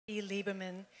E.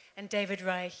 Lieberman and David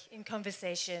Reich in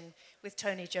conversation with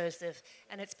Tony Joseph,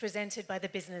 and it's presented by the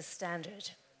Business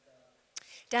Standard.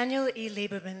 Daniel E.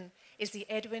 Lieberman is the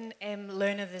Edwin M.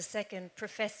 Lerner II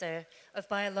Professor of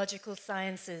Biological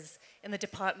Sciences in the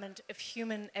Department of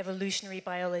Human Evolutionary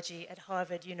Biology at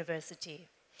Harvard University.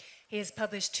 He has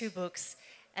published 2 books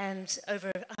and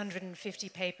over 150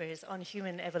 papers on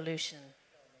human evolution.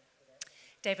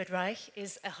 David Reich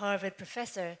is a Harvard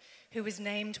professor who was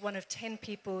named one of 10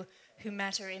 people who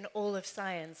matter in all of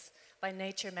science by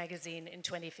Nature magazine in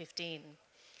 2015.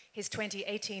 His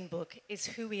 2018 book is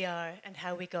Who We Are and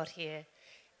How We Got Here,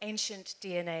 Ancient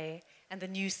DNA and the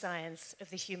New Science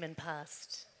of the Human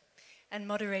Past. And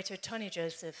moderator Tony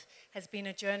Joseph has been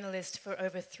a journalist for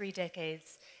over 3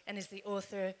 decades and is the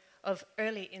author of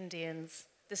Early Indians,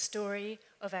 the Story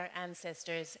of Our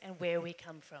Ancestors and Where We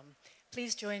Come From.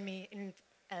 Please join me in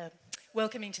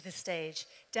welcoming to the stage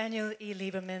Daniel E.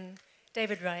 Lieberman,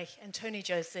 David Reich, and Tony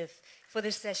Joseph for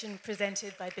this session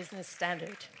presented by Business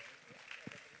Standard.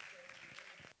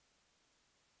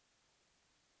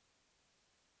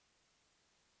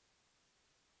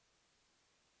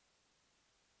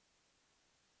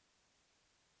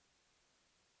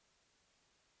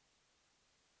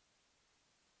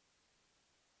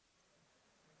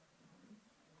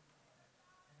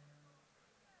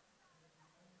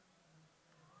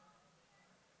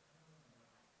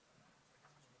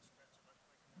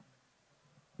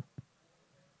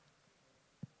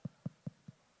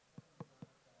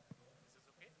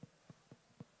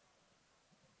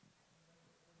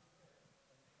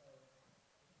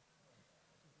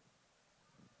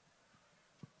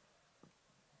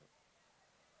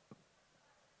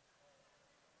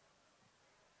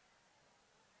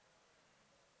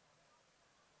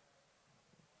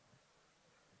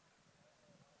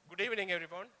 Good evening,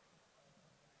 everyone.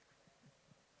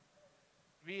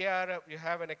 We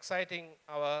have an exciting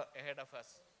hour ahead of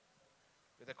us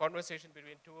with a conversation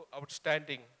between 2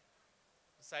 outstanding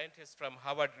scientists from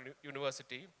Harvard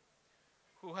University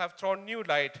who have thrown new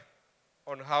light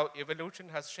on how evolution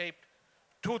has shaped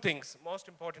 2 things most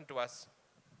important to us: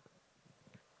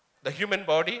 the human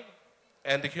body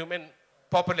and the human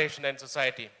population and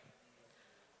society.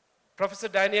 Professor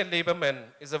Daniel Lieberman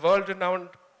is a world-renowned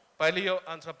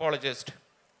paleoanthropologist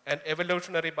and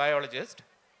evolutionary biologist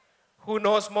who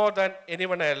knows more than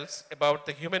anyone else about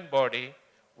the human body,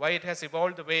 why it has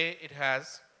evolved the way it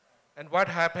has, and what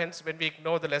happens when we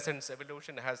ignore the lessons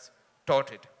evolution has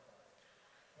taught it.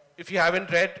 If you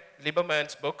haven't read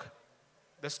Lieberman's book,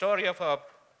 The Story of Our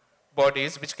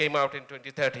Bodies, which came out in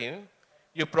 2013,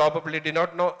 you probably did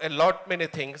not know many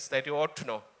things that you ought to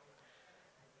know.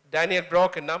 Daniel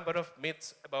broke a number of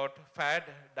myths about fad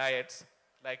diets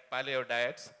like paleo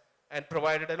diets, and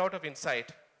provided a lot of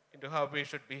insight into how we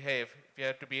should behave if we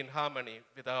are to be in harmony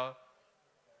with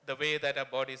the way that our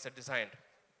bodies are designed.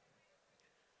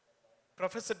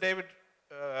 Professor David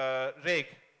Reich,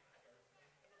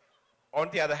 on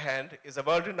the other hand, is a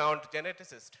world-renowned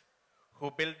geneticist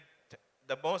who built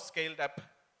the most scaled-up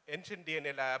ancient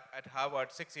DNA lab at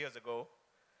Harvard 6 years ago,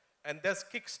 and thus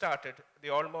kick-started the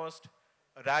almost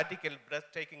radical,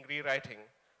 breathtaking rewriting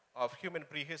of human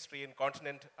prehistory in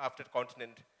continent after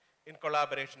continent in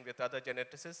collaboration with other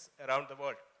geneticists around the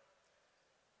world.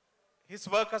 His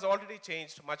work has already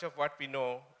changed much of what we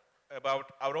know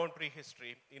about our own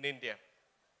prehistory in India.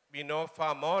 We know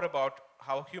far more about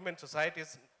how human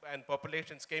societies and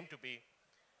populations came to be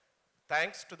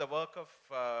thanks to the work of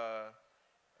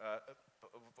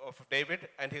David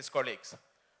and his colleagues.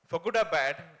 For good or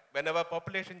bad, whenever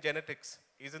population genetics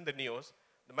is in the news,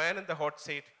 the man in the hot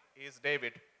seat is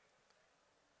David.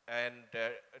 And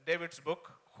David's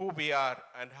book, Who We Are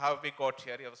and How We Got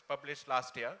Here, was published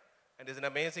last year and is an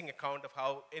amazing account of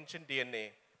how ancient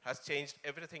DNA has changed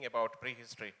everything about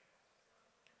prehistory.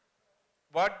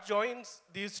 What joins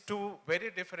these 2 very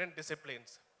different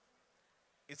disciplines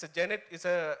is a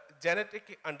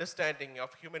genetic understanding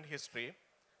of human history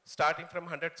starting from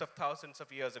hundreds of thousands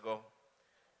of years ago.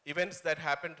 Events that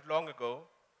happened long ago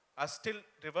are still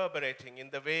reverberating in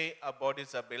the way our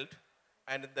bodies are built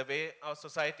and in the way our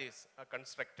societies are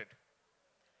constructed.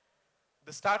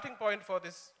 The starting point for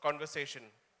this conversation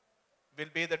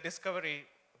will be the discovery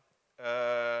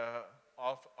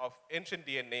of ancient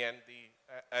DNA and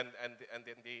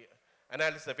the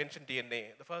analysis of ancient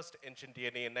DNA, the first ancient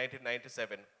DNA in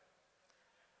 1997.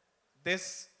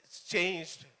 This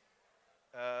changed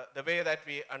the way that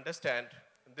we understand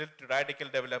the radical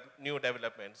new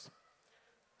developments.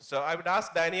 So I would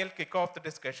ask Daniel to kick off the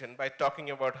discussion by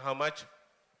talking about how much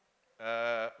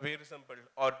we resemble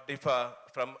or differ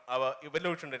from our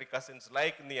evolutionary cousins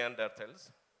like Neanderthals,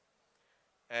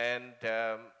 and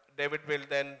David will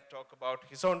then talk about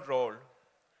his own role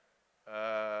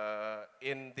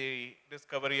in the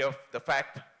discovery of the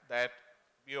fact that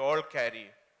we all carry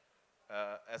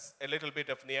as a little bit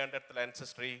of Neanderthal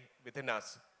ancestry within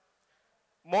us.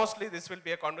 Mostly this will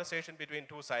be a conversation between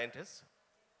two scientists,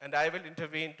 and I will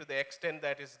intervene to the extent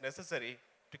that is necessary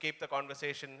to keep the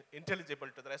conversation intelligible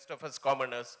to the rest of us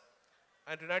commoners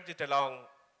and to nudge it along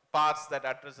paths that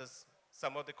addresses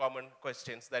some of the common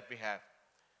questions that we have.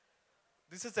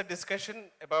 This is a discussion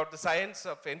about the science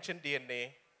of ancient DNA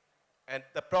and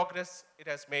the progress it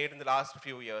has made in the last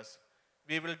few years.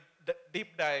 We will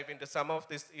deep dive into some of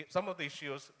the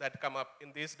issues that come up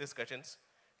in these discussions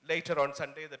later on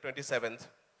Sunday the 27th,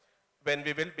 when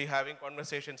we will be having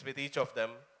conversations with each of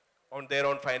them on their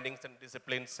own findings and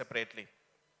disciplines separately.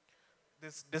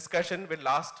 This discussion will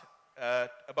last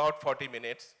about 40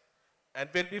 minutes and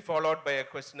will be followed by a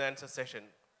question and answer session.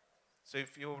 So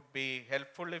if you would be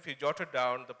helpful if you jotted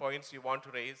down the points you want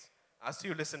to raise as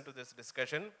you listen to this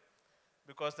discussion,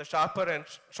 because the sharper and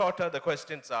shorter the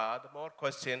questions are, the more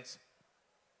questions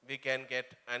we can get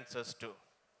answers to.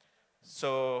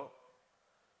 So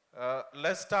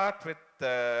let's start with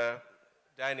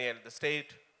Daniel, the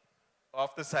state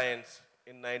of the science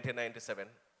in 1997.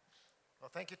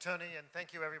 Well, thank you, Tony, and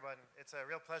thank you, everyone. It's a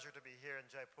real pleasure to be here in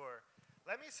Jaipur.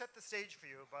 Let me set the stage for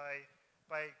you by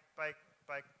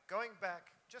going back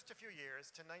just a few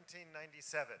years to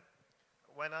 1997,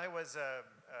 when I was a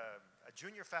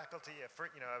junior faculty.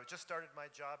 I just started my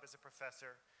job as a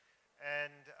professor,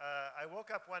 and I woke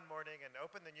up one morning and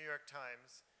opened the New York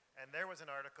Times, and there was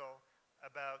an article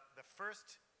about the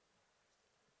first,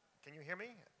 can you hear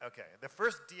me? Okay, the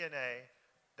first DNA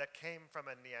that came from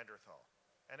a Neanderthal.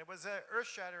 And it was an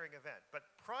earth-shattering event. But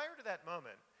prior to that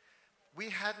moment, we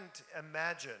hadn't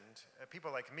imagined, people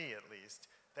like me at least,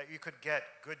 that you could get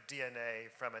good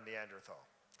DNA from a Neanderthal,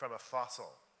 from a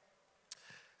fossil.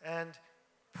 And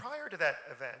prior to that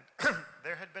event,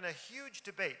 there had been a huge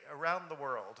debate around the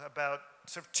world about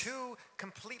sort of two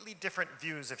completely different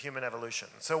views of human evolution.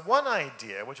 So one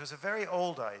idea, which was a very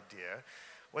old idea,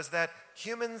 was that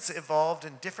humans evolved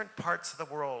in different parts of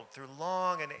the world through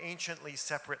long and anciently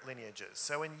separate lineages.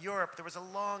 So in Europe, there was a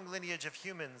long lineage of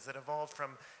humans that evolved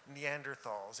from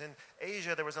Neanderthals. In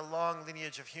Asia, there was a long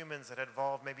lineage of humans that had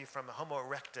evolved maybe from Homo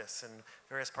erectus in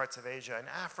various parts of Asia. In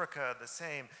Africa, the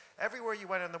same. Everywhere you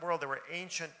went in the world, there were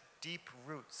ancient, deep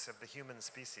roots of the human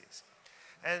species.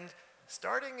 And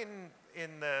starting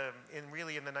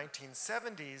really in the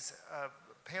 1970s,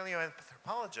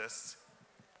 paleoanthropologists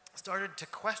started to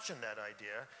question that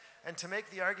idea and to make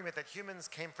the argument that humans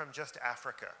came from just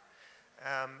Africa.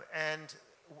 And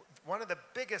one of the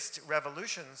biggest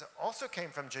revolutions also came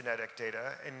from genetic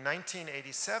data. In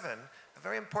 1987, a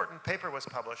very important paper was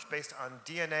published based on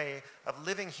DNA of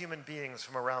living human beings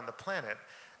from around the planet.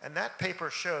 And that paper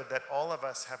showed that all of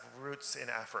us have roots in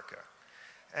Africa.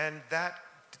 And that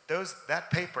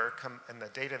paper and the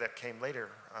data that came later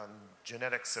on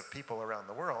genetics of people around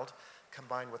the world,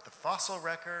 combined with the fossil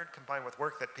record, combined with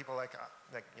work that people like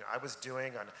I was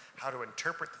doing on how to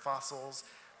interpret the fossils,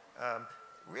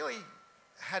 really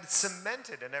had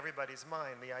cemented in everybody's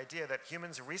mind the idea that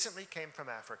humans recently came from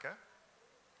Africa,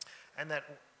 and that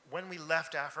when we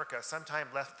left Africa, sometime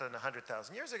less than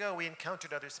 100,000 years ago, we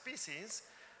encountered other species.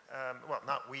 Well,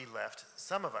 not we left,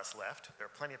 some of us left. There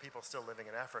are plenty of people still living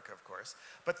in Africa, of course.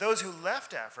 But those who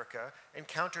left Africa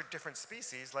encountered different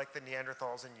species, like the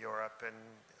Neanderthals in Europe and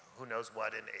who knows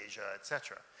what in Asia,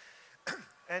 etc.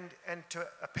 And to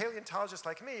a paleontologist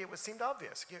like me, it seemed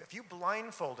obvious. If you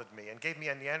blindfolded me and gave me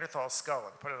a Neanderthal skull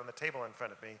and put it on the table in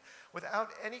front of me, without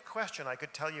any question, I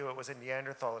could tell you it was a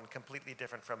Neanderthal and completely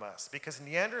different from us. Because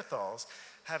Neanderthals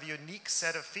have a unique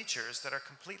set of features that are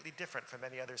completely different from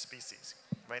any other species,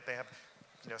 right? They have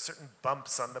certain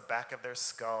bumps on the back of their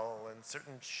skull and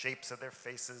certain shapes of their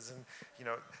faces, and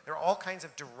there are all kinds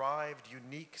of derived,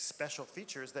 unique, special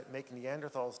features that make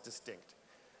Neanderthals distinct.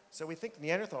 So we think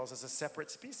Neanderthals as a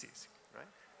separate species, right?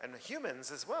 And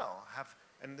humans as well have,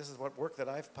 and this is what work that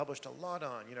I've published a lot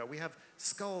on, we have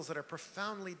skulls that are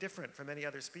profoundly different from any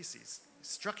other species,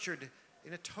 structured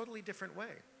in a totally different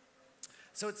way.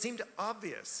 So it seemed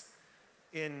obvious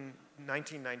in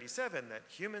 1997 that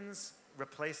humans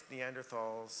replaced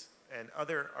Neanderthals and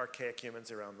other archaic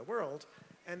humans around the world,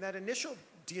 and that initial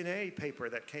DNA paper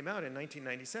that came out in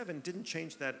 1997 didn't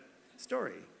change that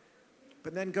story.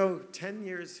 But then go 10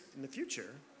 years in the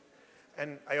future,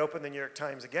 and I open the New York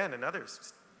Times again another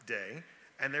day,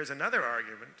 and there's another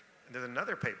argument, and there's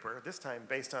another paper, this time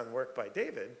based on work by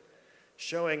David,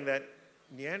 showing that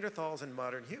Neanderthals and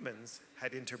modern humans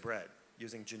had interbred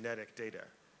using genetic data.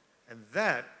 And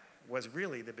that was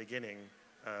really the beginning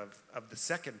of the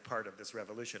second part of this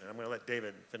revolution. And I'm going to let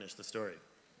David finish the story.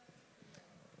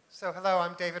 So hello,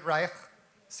 I'm David Reich.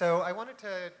 So I wanted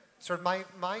to sort of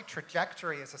my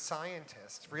trajectory as a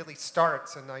scientist really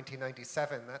starts in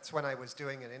 1997. That's when I was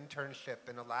doing an internship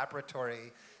in a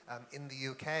laboratory in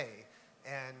the UK.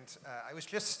 And I was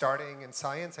just starting in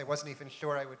science. I wasn't even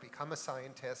sure I would become a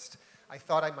scientist. I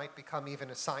thought I might become even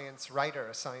a science writer,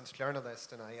 a science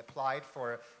journalist, and I applied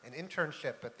for an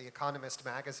internship at The Economist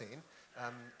magazine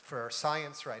for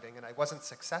science writing, and I wasn't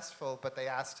successful, but they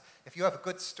asked, if you have a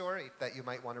good story that you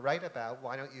might want to write about,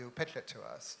 why don't you pitch it to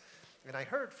us? And I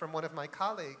heard from one of my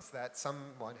colleagues that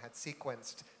someone had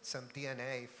sequenced some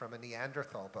DNA from a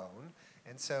Neanderthal bone,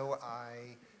 and so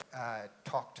I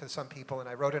talked to some people, and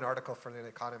I wrote an article for The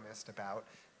Economist about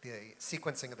the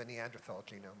sequencing of the Neanderthal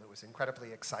genome. It was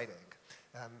incredibly exciting.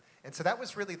 And so that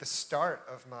was really the start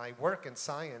of my work in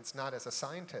science, not as a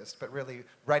scientist, but really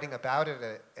writing about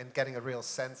it and getting a real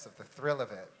sense of the thrill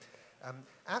of it.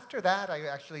 After that, I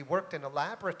actually worked in a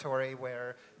laboratory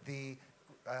where the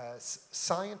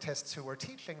scientists who were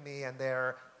teaching me and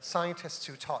their scientists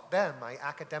who taught them, my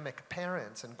academic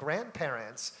parents and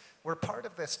grandparents, were part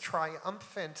of this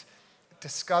triumphant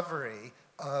discovery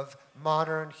of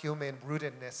modern human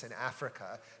rootedness in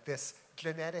Africa, this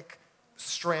genetic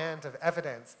strand of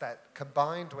evidence that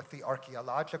combined with the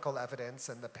archaeological evidence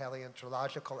and the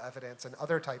paleontological evidence and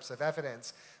other types of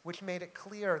evidence, which made it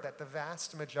clear that the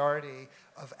vast majority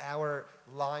of our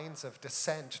lines of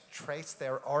descent trace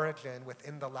their origin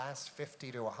within the last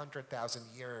 50 to 100,000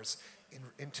 years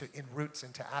in roots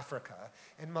into Africa.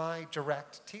 And my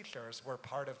direct teachers were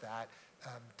part of that,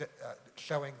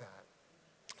 showing that.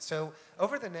 So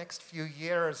over the next few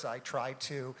years, I tried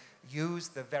to use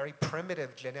the very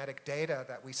primitive genetic data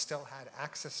that we still had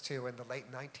access to in the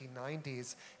late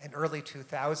 1990s and early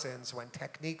 2000s, when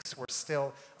techniques were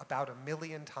still about 1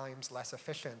 million times less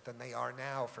efficient than they are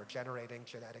now for generating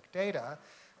genetic data,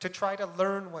 to try to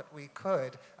learn what we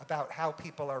could about how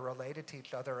people are related to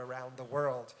each other around the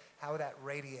world, how that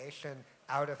radiation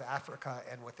out of Africa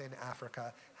and within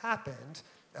Africa happened.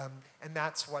 And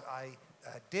that's what I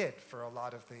did for a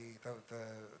lot of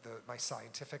my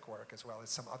scientific work, as well as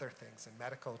some other things in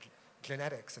medical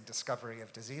genetics and discovery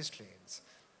of disease genes.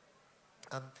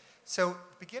 So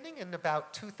beginning in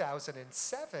about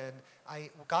 2007,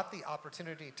 I got the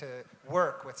opportunity to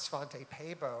work with Svante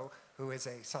Pääbo, who is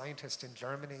a scientist in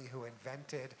Germany who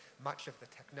invented much of the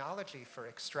technology for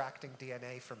extracting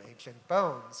DNA from ancient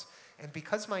bones. And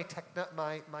because my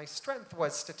strength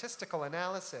was statistical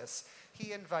analysis,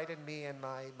 he invited me and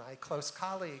my close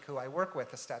colleague who I work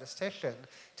with, a statistician,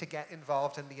 to get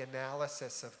involved in the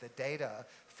analysis of the data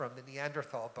from the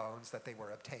Neanderthal bones that they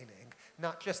were obtaining.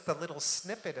 Not just the little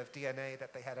snippet of DNA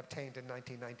that they had obtained in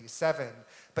 1997,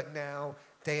 but now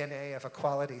DNA of a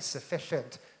quality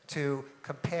sufficient to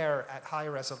compare at high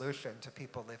resolution to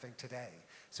people living today.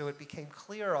 So it became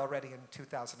clear already in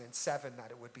 2007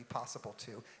 that it would be possible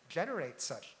to generate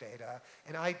such data,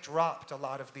 and I dropped a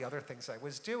lot of the other things I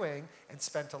was doing and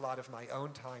spent a lot of my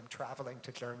own time traveling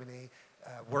to Germany,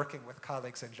 working with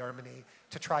colleagues in Germany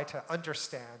to try to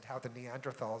understand how the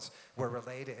Neanderthals were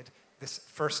related. This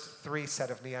first 3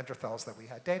 set of Neanderthals that we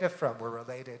had data from were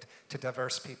related to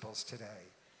diverse peoples today.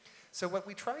 So what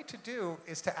we tried to do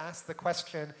is to ask the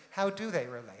question, how do they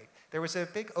relate? There was a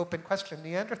big open question.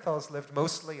 Neanderthals lived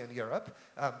mostly in Europe.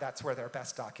 That's where they're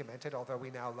best documented, although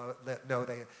we now know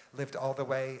they lived all the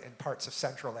way in parts of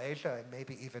Central Asia and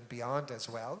maybe even beyond as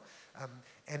well.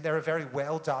 And they're a very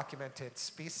well-documented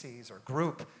species or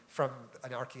group from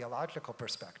an archaeological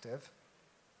perspective.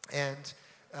 And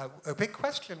a big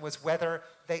question was whether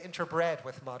they interbred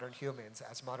with modern humans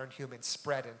as modern humans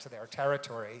spread into their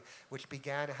territory, which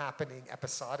began happening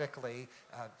episodically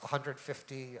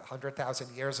 150,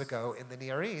 100,000 years ago in the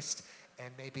Near East,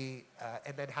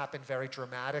 and then happened very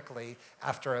dramatically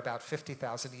after about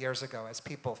 50,000 years ago as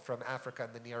people from Africa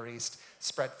and the Near East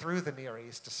spread through the Near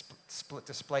East,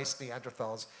 displaced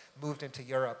Neanderthals, moved into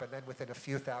Europe, and then within a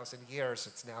few thousand years,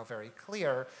 it's now very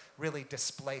clear, really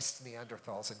displaced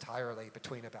Neanderthals entirely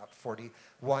between about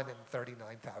 41 and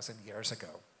 39,000 years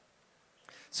ago.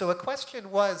 So a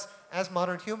question was, as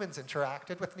modern humans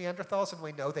interacted with Neanderthals, and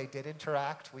we know they did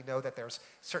interact, we know that there's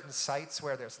certain sites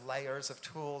where there's layers of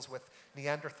tools with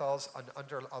Neanderthals, and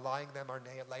underlying them are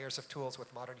layers of tools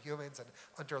with modern humans, and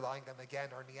underlying them again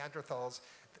are Neanderthals,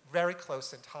 very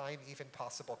close in time, even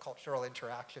possible cultural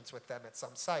interactions with them at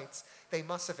some sites. They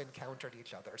must have encountered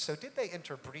each other. So did they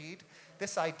interbreed?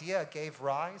 This idea gave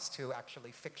rise to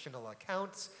actually fictional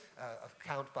accounts,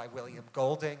 account by William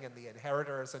Golding in The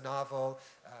Inheritors, a novel,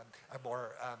 a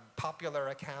more popular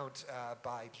account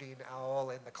by Jean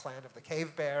Auel in The Clan of the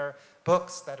Cave Bear,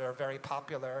 books that are very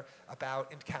popular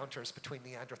about encounters between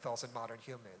Neanderthals and modern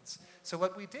humans. So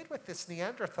what we did with this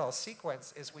Neanderthal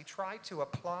sequence is we tried to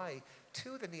apply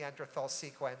to the Neanderthal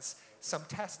sequence some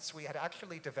tests we had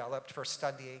actually developed for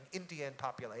studying Indian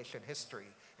population history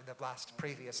in the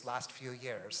last few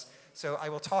years. So I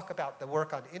will talk about the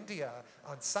work on India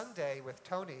on Sunday with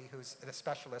Tony, who's a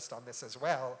specialist on this as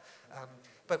well.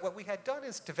 But what we had done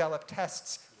is develop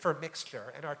tests for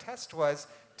mixture. And our test was,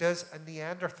 does a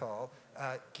Neanderthal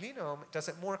genome, does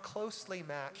it more closely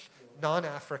match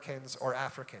non-Africans,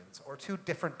 or two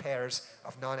different pairs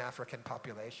of non-African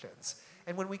populations?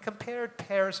 And when we compared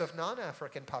pairs of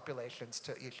non-African populations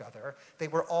to each other, they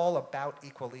were all about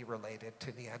equally related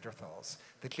to Neanderthals.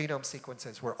 The genome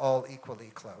sequences were all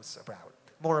equally close, about,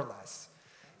 more or less.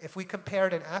 If we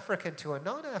compared an African to a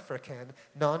non-African,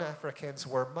 non-Africans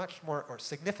were much more, or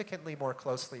significantly more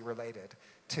closely related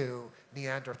to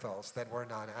Neanderthals than were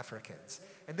non-Africans.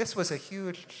 And this was a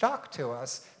huge shock to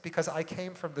us because I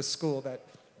came from the school that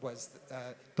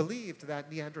believed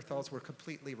that Neanderthals were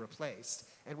completely replaced.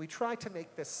 And we tried to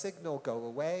make this signal go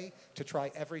away, to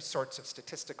try every sorts of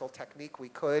statistical technique we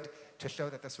could to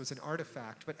show that this was an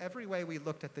artifact. But every way we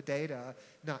looked at the data,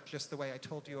 not just the way I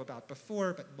told you about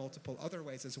before, but multiple other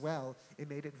ways as well, it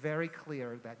made it very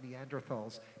clear that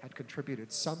Neanderthals had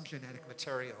contributed some genetic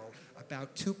material,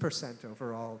 about 2%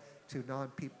 overall,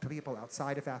 to people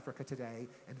outside of Africa today,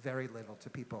 and very little to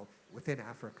people within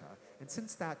Africa. And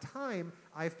since that time,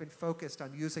 I've been focused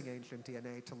on using ancient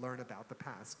DNA to learn about the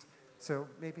past. So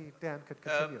maybe Dan could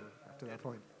continue after that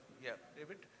point. Yeah,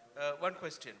 David, one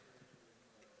question.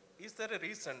 Is there a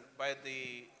reason why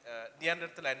the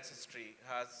Neanderthal ancestry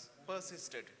has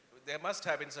persisted? There must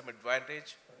have been some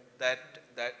advantage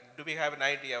do we have an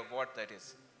idea of what that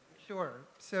is? Sure.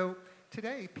 So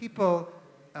today, people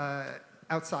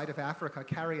outside of Africa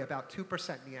carry about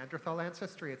 2% Neanderthal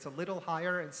ancestry. It's a little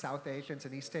higher in South Asians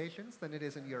and East Asians than it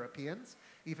is in Europeans,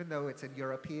 even though it's in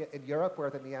Europe where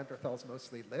the Neanderthals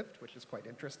mostly lived, which is quite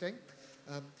interesting.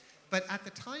 But at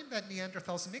the time that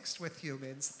Neanderthals mixed with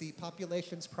humans, the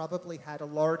populations probably had a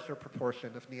larger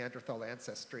proportion of Neanderthal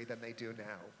ancestry than they do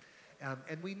now.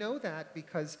 And we know that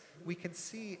because we can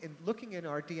see in looking in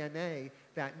our DNA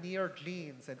that near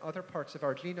genes and other parts of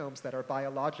our genomes that are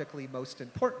biologically most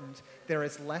important, there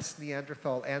is less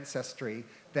Neanderthal ancestry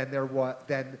than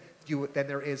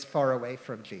there is far away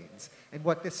from genes. And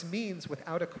what this means,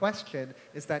 without a question,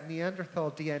 is that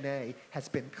Neanderthal DNA has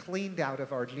been cleaned out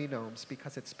of our genomes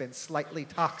because it's been slightly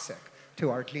toxic to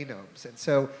our genomes. And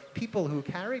so people who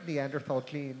carried Neanderthal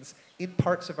genes in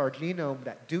parts of our genome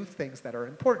that do things that are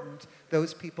important,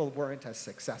 those people weren't as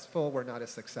successful, were not as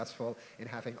successful in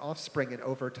having offspring. And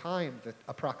over time, the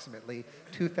approximately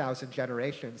 2,000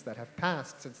 generations that have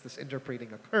passed since this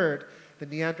interbreeding occurred, the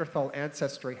Neanderthal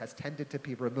ancestry has tended to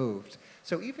be removed.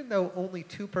 So even though only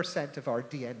 2% of our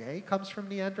DNA comes from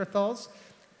Neanderthals,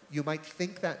 you might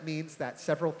think that means that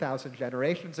several thousand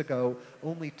generations ago,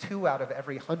 only 2 out of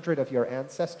every 100 of your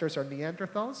ancestors are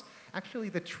Neanderthals. Actually,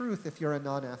 the truth, if you're a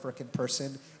non-African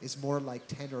person, is more like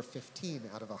 10 or 15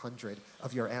 out of 100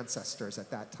 of your ancestors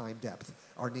at that time depth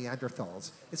are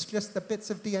Neanderthals. It's just the bits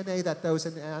of DNA that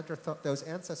those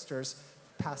ancestors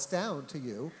passed down to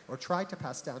you, or tried to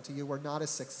pass down to you, were not as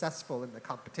successful in the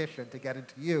competition to get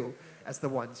into you as the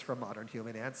ones from modern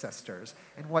human ancestors.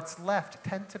 And what's left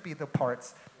tend to be the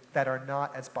parts that are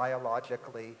not as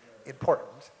biologically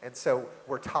important, and so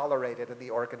were tolerated in the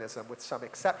organism, with some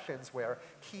exceptions where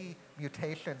key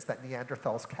mutations that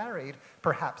Neanderthals carried,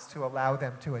 perhaps to allow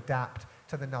them to adapt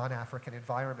to the non-African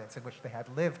environments in which they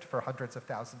had lived for hundreds of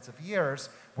thousands of years,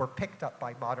 were picked up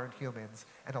by modern humans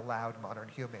and allowed modern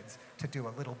humans to do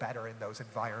a little better in those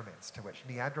environments to which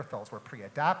Neanderthals were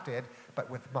pre-adapted, but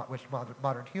which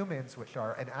modern humans, which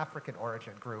are an African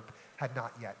origin group, had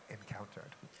not yet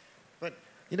encountered. But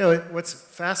you know, what's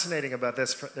fascinating about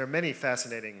this, there are many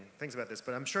fascinating things about this,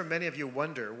 but I'm sure many of you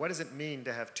wonder, what does it mean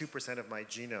to have 2% of my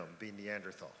genome be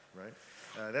Neanderthal, right?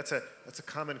 That's a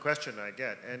common question I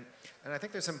get, and I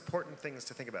think there's important things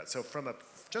to think about. So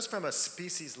just from a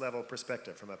species level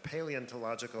perspective, from a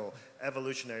paleontological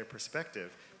evolutionary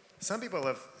perspective, some people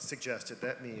have suggested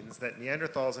that means that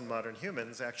Neanderthals and modern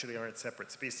humans actually aren't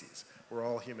separate species. We're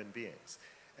all human beings.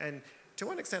 And to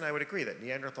one extent, I would agree that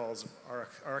Neanderthals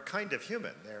are a kind of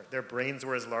human. Their brains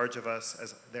were as large of us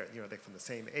as they're from the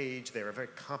same age. They were very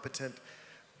competent,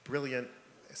 brilliant,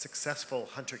 successful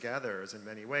hunter-gatherers in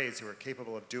many ways who were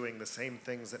capable of doing the same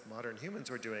things that modern humans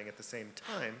were doing at the same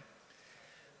time.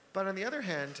 But on the other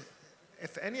hand,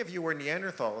 if any of you were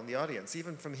Neanderthal in the audience,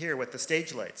 even from here with the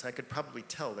stage lights, I could probably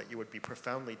tell that you would be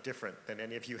profoundly different than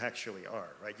any of you actually are,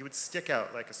 right? You would stick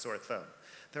out like a sore thumb.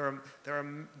 there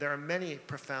are many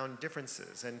profound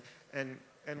differences, and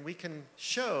we can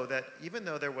show that even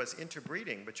though there was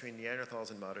interbreeding between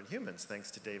Neanderthals and modern humans,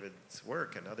 thanks to David's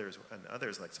work and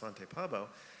others like Svante Pääbo,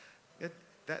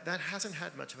 that hasn't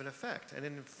had much of an effect. And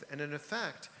in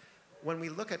effect, when we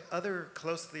look at other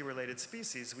closely related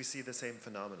species, we see the same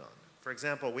phenomenon. For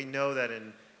example, we know that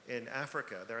in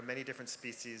Africa, there are many different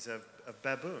species of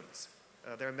baboons.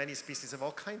 There are many species of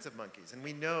all kinds of monkeys. And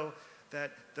we know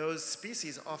that those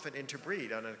species often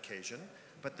interbreed on an occasion,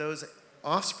 but those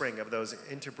offspring of those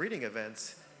interbreeding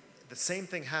events, the same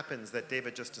thing happens that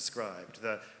David just described.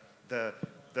 The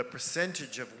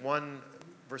percentage of one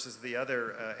versus the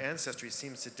other ancestry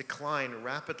seems to decline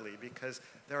rapidly because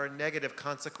there are negative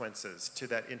consequences to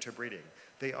that interbreeding.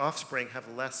 The offspring have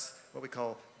less what we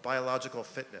call biological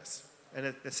fitness.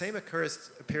 And the same appears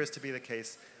to be the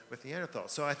case with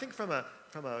Neanderthals. So I think from a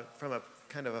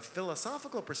kind of a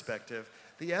philosophical perspective,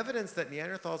 the evidence that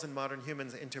Neanderthals and modern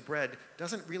humans interbred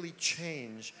doesn't really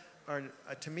change,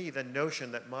 to me, the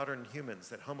notion that modern humans,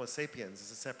 that Homo sapiens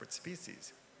is a separate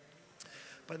species.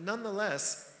 But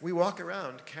nonetheless, we walk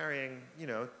around carrying,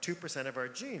 2% of our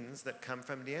genes that come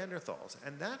from Neanderthals.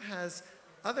 And that has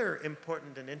other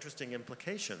important and interesting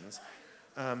implications.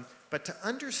 But to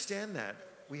understand that,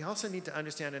 we also need to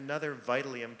understand another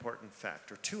vitally important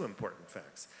fact, or two important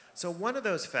facts. So one of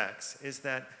those facts is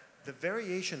that the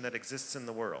variation that exists in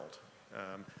the world,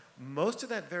 most of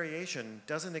that variation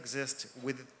doesn't exist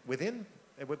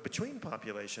between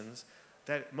populations,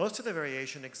 that most of the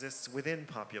variation exists within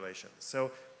populations.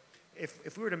 So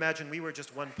if we were to imagine we were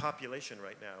just one population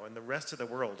right now and the rest of the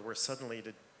world were suddenly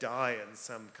to die in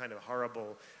some kind of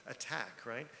horrible attack,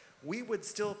 right? We would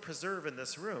still preserve in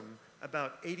this room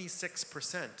about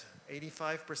 86%,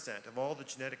 85% of all the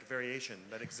genetic variation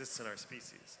that exists in our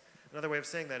species. Another way of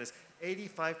saying that is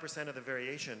 85% of the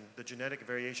variation, the genetic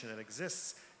variation that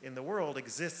exists in the world,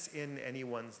 exists in any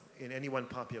one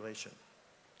population.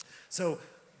 So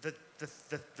the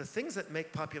things that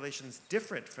make populations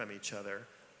different from each other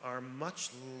are much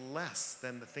less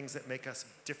than the things that make us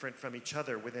different from each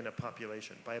other within a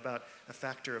population, by about a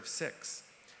factor of 6.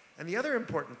 And the other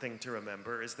important thing to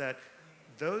remember is that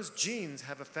those genes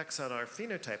have effects on our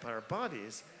phenotype, on our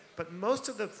bodies, but most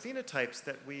of the phenotypes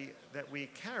that we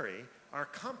carry are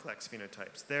complex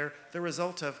phenotypes. They're the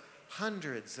result of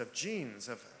hundreds of genes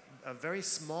of a very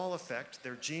small effect.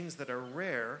 They're genes that are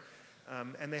rare,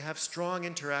 and they have strong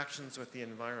interactions with the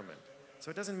environment. So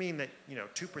it doesn't mean that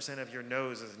 2% of your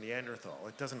nose is Neanderthal.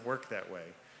 It doesn't work that way,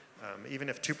 even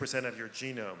if 2% of your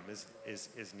genome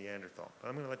is Neanderthal. But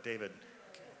I'm going to let David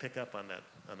pick up on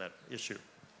that issue.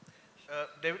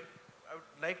 David, I would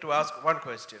like to ask one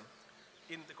question.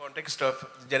 In the context of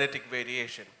genetic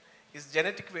variation, is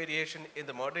genetic variation in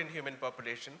the modern human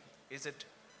population, is it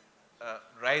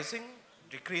rising,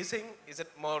 decreasing? Is it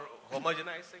more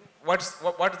homogenizing? What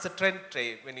is the trend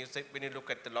when you look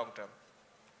at the long term?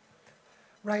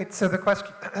 Right. So the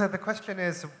question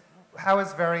is, how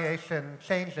is variation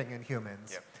changing in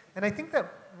humans? Yeah. And I think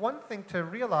that one thing to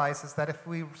realize is that if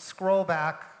we scroll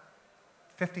back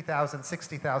 50,000,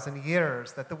 60,000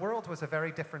 years, that the world was a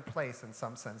very different place in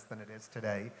some sense than it is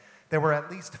today. There were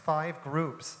at least 5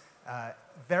 groups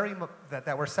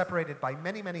that were separated by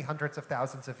many, many hundreds of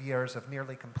thousands of years of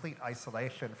nearly complete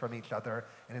isolation from each other,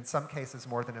 and in some cases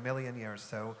more than 1 million years.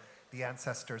 So the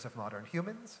ancestors of modern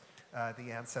humans,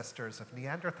 the ancestors of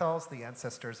Neanderthals, the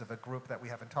ancestors of a group that we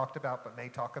haven't talked about but may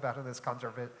talk about in this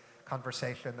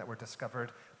conversation that were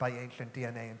discovered by ancient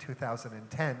DNA in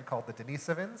 2010 called the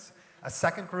Denisovans. A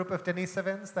second group of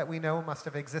Denisovans that we know must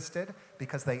have existed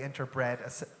because they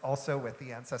interbred also with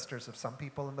the ancestors of some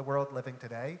people in the world living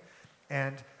today.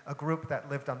 And a group that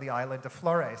lived on the island of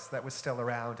Flores that was still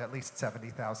around at least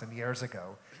 70,000 years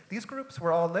ago. These groups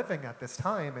were all living at this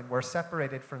time and were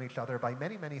separated from each other by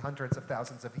many, many hundreds of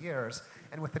thousands of years.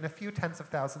 And within a few tens of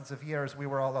thousands of years, we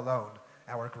were all alone,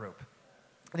 our group.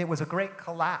 And it was a great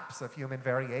collapse of human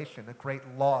variation, a great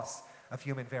loss of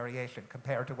human variation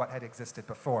compared to what had existed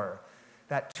before.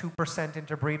 That 2%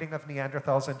 interbreeding of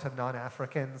Neanderthals into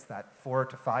non-Africans, that 4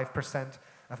 to 5%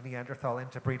 of Neanderthal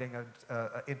interbreeding,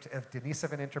 of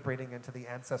Denisovan interbreeding into the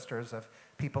ancestors of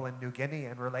people in New Guinea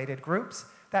and related groups,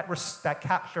 that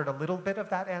captured a little bit of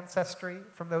that ancestry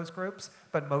from those groups,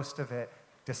 but most of it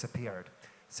disappeared.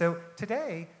 So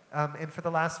today, and for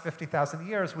the last 50,000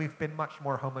 years, we've been much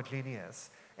more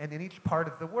homogeneous. And in each part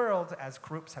of the world, as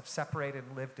groups have separated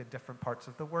and lived in different parts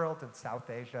of the world, in South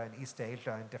Asia and East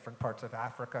Asia, and different parts of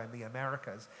Africa and the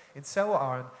Americas, and so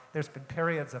on, there's been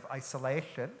periods of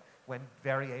isolation when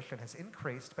variation has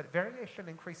increased, but variation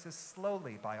increases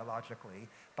slowly biologically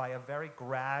by a very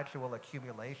gradual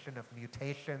accumulation of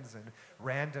mutations and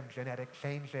random genetic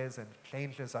changes and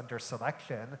changes under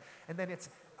selection, and then it's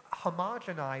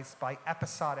homogenized by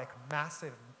episodic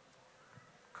massive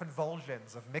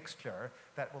convulsions of mixture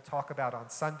that we'll talk about on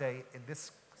Sunday in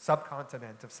this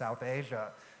subcontinent of South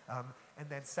Asia, and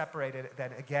then separated,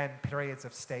 then again, periods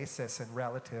of stasis and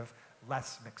relative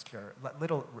less mixture,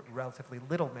 relatively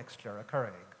little mixture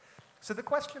occurring. So the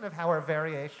question of how our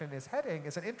variation is heading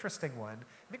is an interesting one.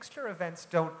 Mixture events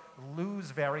don't lose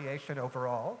variation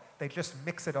overall, they just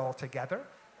mix it all together.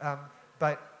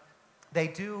 But they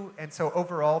do, and so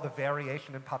overall the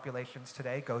variation in populations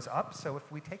today goes up. So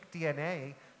if we take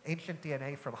DNA, ancient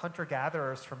DNA from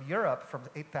hunter-gatherers from Europe from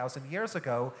 8,000 years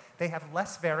ago, they have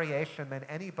less variation than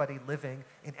anybody living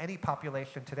in any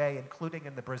population today, including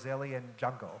in the Brazilian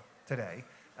jungle today.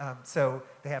 So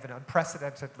they have an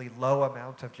unprecedentedly low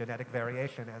amount of genetic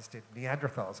variation, as did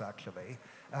Neanderthals actually.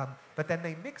 But then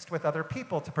they mixed with other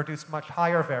people to produce much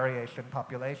higher variation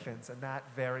populations, and that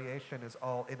variation is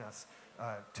all in us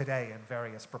today in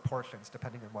various proportions,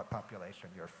 depending on what population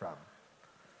you're from.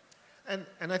 And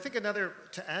I think another,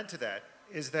 to add to that,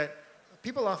 is that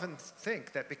people often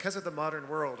think that because of the modern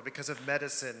world, because of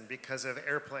medicine, because of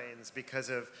airplanes, because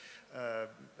of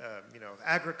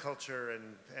agriculture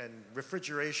and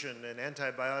refrigeration and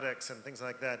antibiotics and things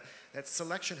like that, that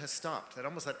selection has stopped, that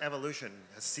almost that evolution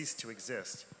has ceased to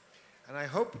exist. And I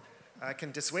hope I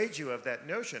can dissuade you of that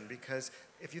notion, because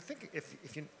if you think,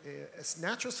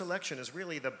 natural selection is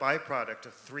really the byproduct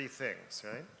of three things,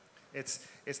 right? It's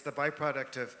the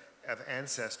byproduct of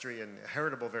ancestry and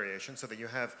heritable variation, so that you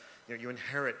have, you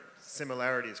inherit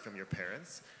similarities from your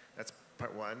parents. That's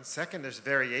part one. Second, there's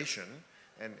variation,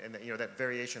 and that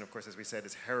variation, of course, as we said,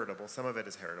 is heritable. Some of it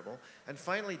is heritable. And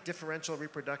finally, differential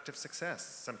reproductive success,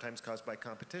 sometimes caused by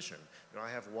competition.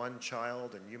 I have one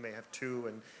child, and you may have two,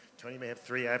 and Tony may have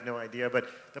three. I have no idea. But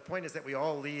the point is that we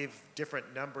all leave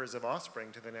different numbers of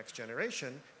offspring to the next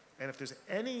generation, and if there's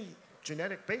any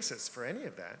genetic basis for any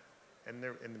of that, and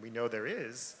we know there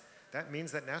is, that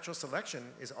means that natural selection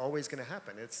is always going to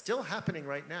happen. It's still happening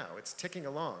right now. It's ticking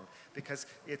along, because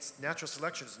natural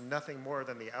selection is nothing more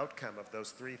than the outcome of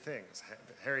those three things: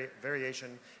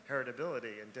 variation,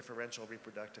 heritability, and differential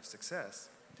reproductive success.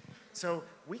 So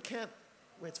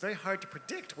it's very hard to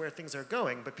predict where things are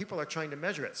going, but people are trying to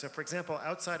measure it. So for example,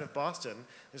 outside of Boston,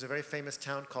 there's a very famous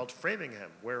town called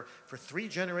Framingham, where for 3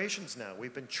 generations now,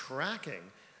 we've been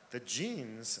tracking the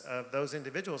genes of those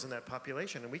individuals in that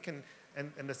population, and we can,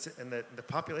 and the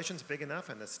population's big enough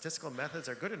and the statistical methods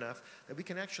are good enough that we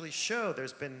can actually show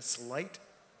there's been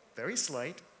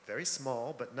very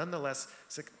small, but nonetheless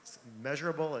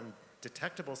measurable and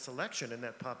detectable selection in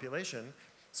that population.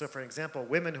 So for example,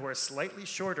 women who are slightly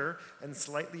shorter and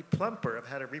slightly plumper have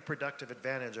had a reproductive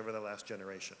advantage over the last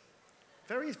generation.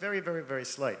 Very, very, very, very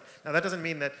slight. Now that doesn't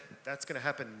mean that that's going to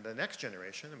happen in the next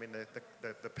generation. I mean,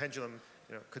 the pendulum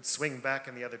could swing back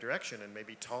in the other direction, and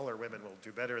maybe taller women will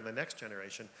do better in the next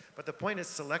generation. But the point is,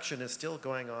 selection is still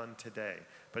going on today.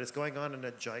 But it's going on in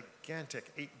a gigantic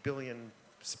 8 billion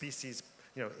species,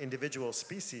 individual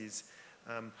species,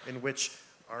 in which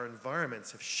our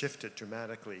environments have shifted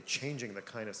dramatically, changing the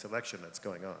kind of selection that's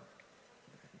going on.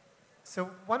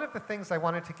 So one of the things I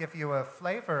wanted to give you a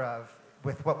flavor of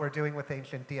with what we're doing with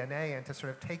ancient DNA, and to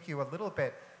sort of take you a little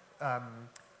bit on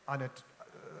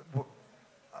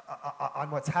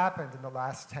what's happened in the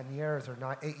last 10 years or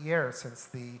 8 years since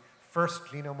the first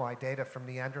genome-wide data from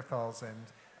Neanderthals and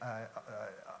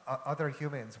other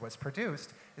humans was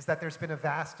produced, is that there's been a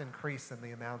vast increase in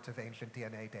the amount of ancient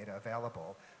DNA data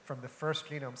available. From the first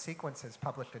genome sequences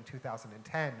published in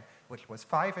 2010, which was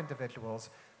 5 individuals,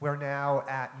 we're now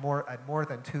at more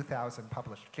than 2,000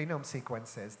 published genome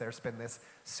sequences. There's been this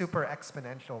super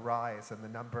exponential rise in the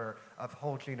number of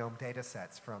whole genome data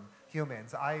sets from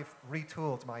humans. I've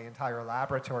retooled my entire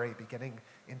laboratory beginning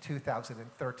in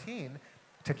 2013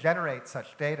 to generate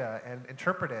such data and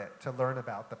interpret it to learn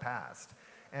about the past.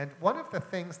 And one of the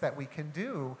things that we can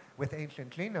do with ancient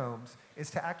genomes is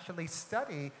to actually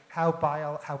study how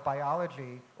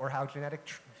biology or how genetic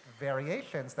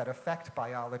variations that affect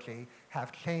biology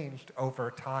have changed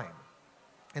over time.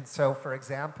 And so, for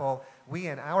example, we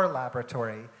in our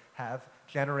laboratory have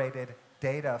generated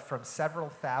data from several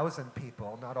thousand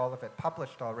people, not all of it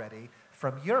published already,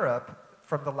 from Europe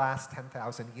from the last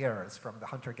 10,000 years, from the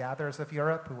hunter-gatherers of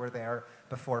Europe who were there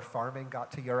before farming got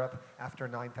to Europe after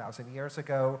 9,000 years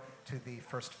ago, to the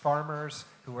first farmers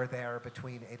who were there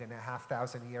between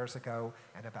 8,500 years ago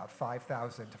and about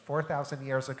 5,000 to 4,000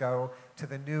 years ago, to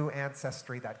the new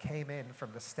ancestry that came in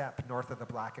from the steppe north of the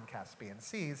Black and Caspian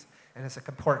Seas and is an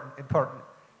important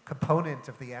component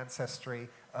of the ancestry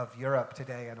of Europe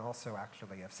today and also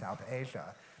actually of South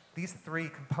Asia. These three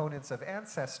components of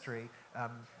ancestry,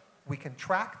 we can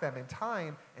track them in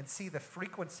time and see the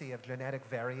frequency of genetic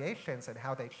variations and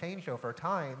how they change over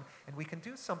time, and we can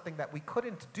do something that we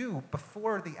couldn't do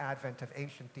before the advent of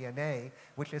ancient DNA,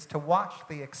 which is to watch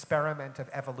the experiment of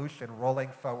evolution rolling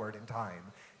forward in time.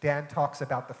 Dan talks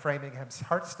about the Framingham's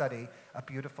heart study, a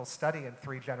beautiful study in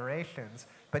 3 generations,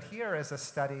 but here is a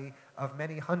study of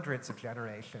many hundreds of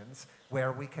generations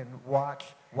where we can watch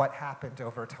what happened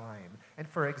over time. And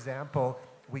for example,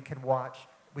 we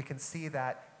can see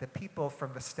that the people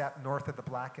from the steppe north of the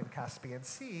Black and Caspian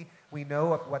Sea, we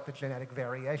know what the genetic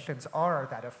variations are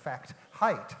that affect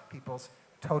height, people's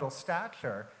total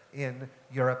stature in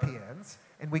Europeans.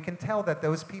 And we can tell that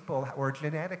those people were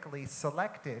genetically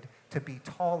selected to be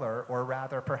taller, or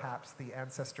rather perhaps the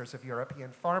ancestors of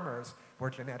European farmers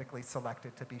were genetically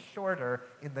selected to be shorter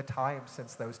in the time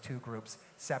since those two groups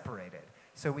separated.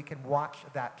 So we can watch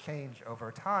that change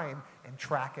over time and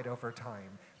track it over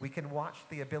time. We can watch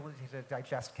the ability to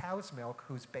digest cow's milk,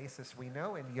 whose basis we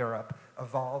know in Europe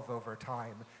evolve over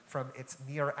time from its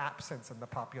near absence in the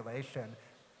population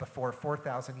before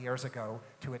 4,000 years ago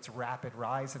to its rapid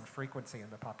rise in frequency in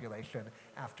the population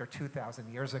after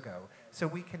 2,000 years ago. So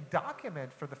we can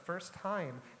document for the first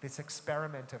time this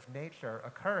experiment of nature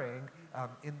occurring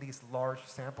in these large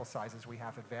sample sizes we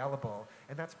have available.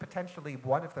 And that's potentially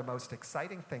one of the most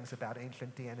exciting things about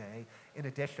ancient DNA, in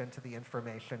addition to the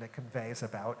information it conveys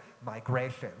about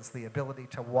migrations, the ability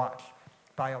to watch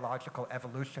biological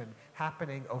evolution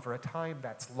happening over a time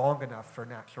that's long enough for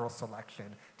natural selection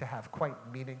to have quite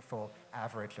meaningful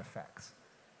average effects.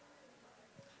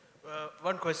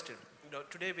 One question.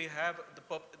 Today we have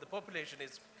the population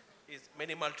is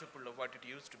many multiple of what it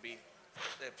used to be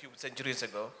a few centuries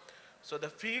ago. So the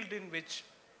field in which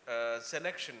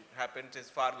selection happens is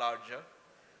far larger.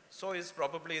 So is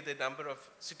probably the number of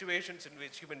situations in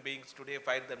which human beings today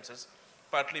find themselves,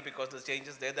 partly because of the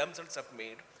changes they themselves have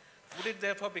made. Would it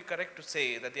therefore be correct to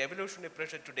say that the evolutionary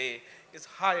pressure today is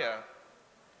higher,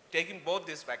 taking both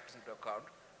these factors into account,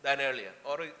 than earlier?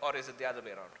 Or is it the other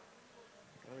way around?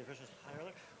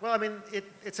 Well, I mean,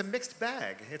 it's a mixed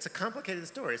bag. It's a complicated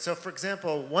story. So, for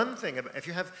example, one thing, if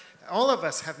you have, all of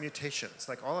us have mutations.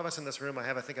 Like all of us in this room, I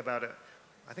think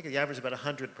the average is about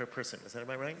 100 per person. Is that am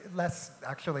I right? Less,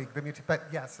 actually, but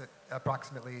yes,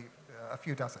 approximately a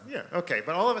few dozen. Yeah, okay,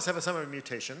 but all of us have some of the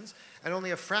mutations, and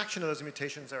only a fraction of those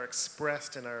mutations are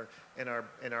expressed in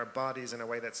our bodies in a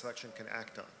way that selection can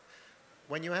act on.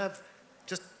 When you have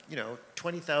just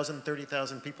 20,000,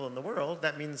 30,000 people in the world,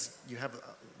 that means you have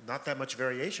not that much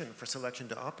variation for selection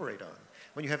to operate on.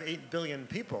 When you have 8 billion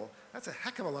people, that's a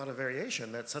heck of a lot of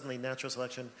variation that suddenly natural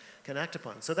selection can act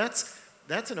upon. So that's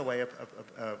in a way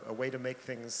a way to make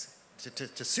things, to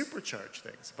supercharge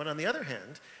things. But on the other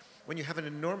hand, when you have an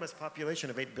enormous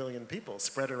population of 8 billion people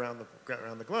spread around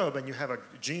the globe, and you have a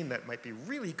gene that might be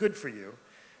really good for you,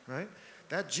 right?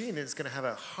 That gene is going to have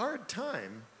a hard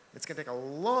time. It's going to take a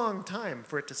long time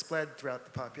for it to spread throughout the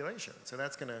population. So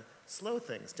that's going to slow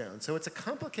things down. So it's a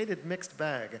complicated mixed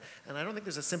bag, and I don't think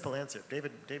there's a simple answer.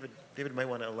 David might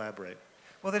want to elaborate.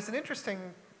 Well, there's an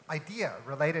interesting idea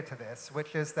related to this,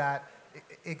 which is that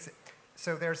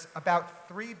so there's about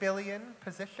 3 billion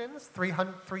positions,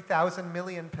 3,000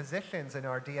 million positions in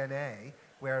our DNA,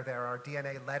 where there are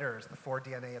DNA letters, the 4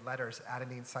 DNA letters,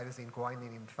 adenine, cytosine,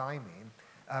 guanine, and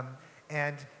thymine.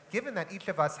 And given that each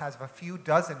of us has a few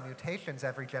dozen mutations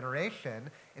every generation,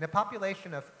 in a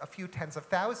population of a few tens of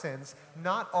thousands,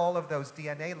 not all of those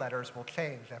DNA letters will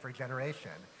change every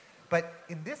generation. But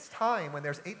in this time, when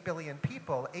there's 8 billion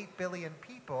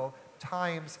people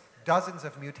times dozens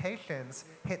of mutations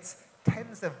hits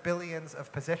tens of billions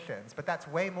of positions, but that's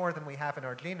way more than we have in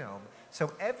our genome.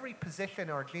 So every position in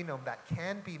our genome that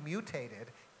can be mutated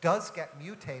does get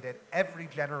mutated every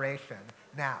generation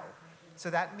now. So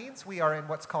that means we are in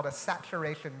what's called a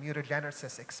saturation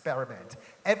mutagenesis experiment.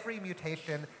 Every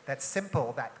mutation that's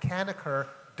simple, that can occur,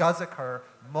 does occur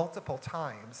multiple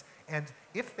times. And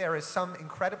if there is some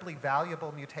incredibly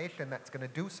valuable mutation that's going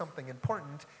to do something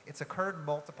important, it's occurred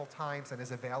multiple times and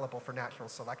is available for natural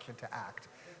selection to act.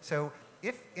 So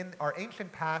if in our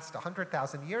ancient past,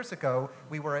 100,000 years ago,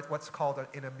 we were at what's called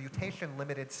in a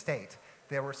mutation-limited state,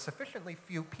 there were sufficiently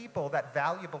few people that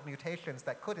valuable mutations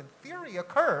that could in theory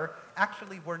occur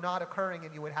actually were not occurring,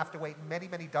 and you would have to wait many,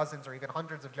 many dozens or even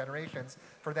hundreds of generations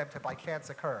for them to by chance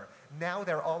occur. Now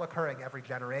they're all occurring every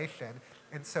generation,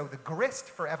 and so the grist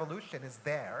for evolution is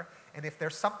there, and if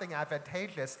there's something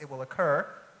advantageous, it will occur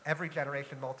every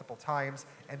generation multiple times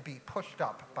and be pushed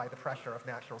up by the pressure of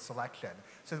natural selection.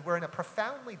 So we're in a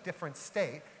profoundly different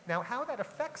state. Now, how that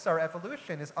affects our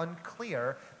evolution is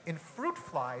unclear. In fruit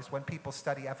flies, when people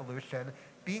study evolution,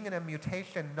 being in a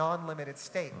mutation non-limited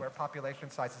state where population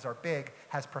sizes are big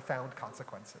has profound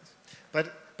consequences.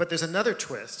 But there's another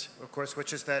twist, of course,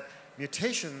 which is that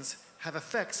mutations have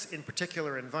effects in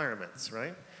particular environments,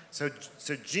 right? So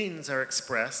genes are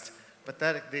expressed, but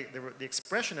the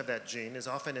expression of that gene is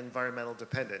often environmental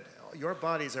dependent. Your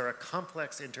bodies are a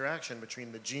complex interaction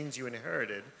between the genes you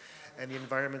inherited and the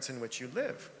environments in which you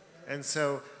live. And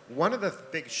so one of the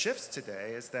big shifts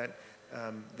today is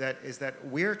that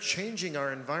we're changing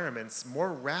our environments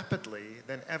more rapidly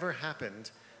than ever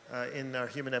happened in our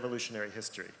human evolutionary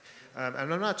history.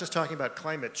 And I'm not just talking about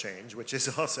climate change, which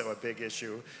is also a big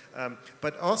issue,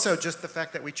 but also just the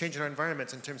fact that we change our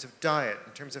environments in terms of diet,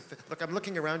 in terms of, look, I'm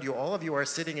looking around you, all of you are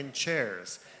sitting in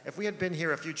chairs. If we had been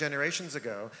here a few generations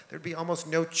ago, there'd be almost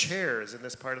no chairs in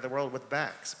this part of the world with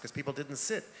backs, because people didn't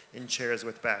sit in chairs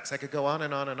with backs. I could go on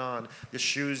and on and on. The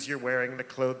shoes you're wearing, the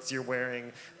clothes you're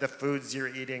wearing, the foods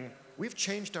you're eating. We've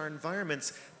changed our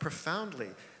environments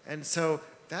profoundly. And so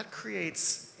that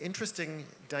creates interesting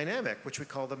dynamic, which we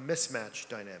call the mismatch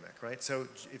dynamic, right? So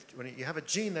when you have a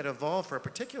gene that evolved for a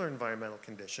particular environmental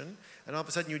condition, and all of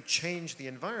a sudden you change the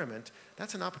environment,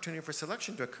 that's an opportunity for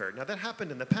selection to occur. Now that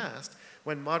happened in the past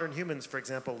when modern humans, for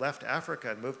example, left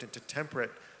Africa and moved into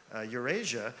temperate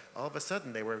Eurasia. All of a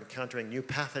sudden they were encountering new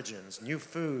pathogens, new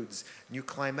foods, new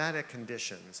climatic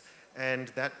conditions. And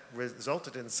that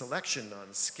resulted in selection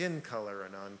on skin color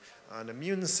and on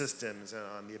immune systems and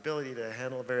on the ability to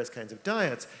handle various kinds of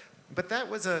diets. But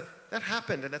that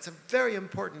happened, and that's a very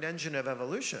important engine of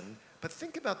evolution. But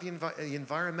think about the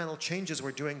environmental changes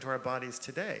we're doing to our bodies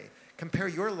today. Compare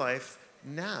your life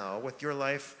now with your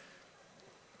life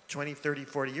 20, 30,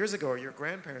 40 years ago, or your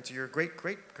grandparents or your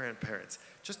great-great-grandparents.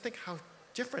 Just think how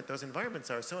different those environments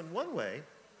are. So in one way,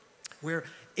 we're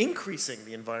increasing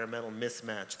the environmental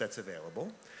mismatch that's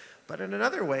available. But in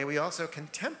another way, we also can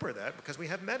temper that because we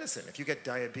have medicine. If you get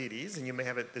diabetes, and you may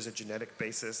have there's a genetic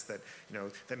basis that,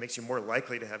 that makes you more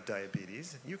likely to have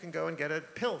diabetes, you can go and get a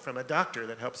pill from a doctor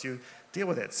that helps you deal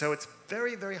with it. So it's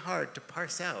very, very hard to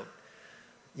parse out,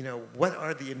 what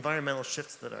are the environmental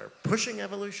shifts that are pushing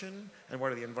evolution, and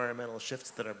what are the environmental shifts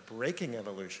that are breaking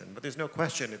evolution. But there's no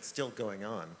question it's still going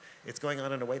on. It's going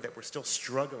on in a way that we're still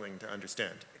struggling to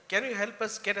understand. Can you help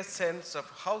us get a sense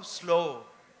of how slow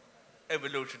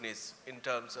evolution is in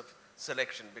terms of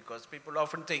selection? Because people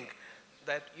often think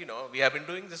that, we have been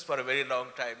doing this for a very long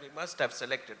time. We must have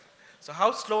selected. So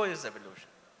how slow is evolution?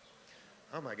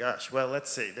 Oh my gosh. Well, let's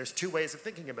see. There's two ways of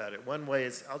thinking about it. One way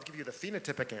is I'll give you the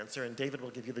phenotypic answer, and David will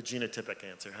give you the genotypic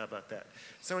answer. How about that?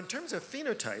 So in terms of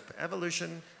phenotype,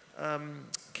 evolution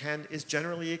is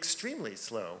generally extremely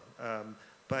slow.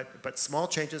 But small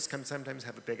changes can sometimes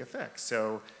have a big effect.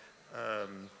 So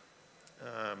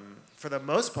for the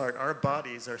most part, our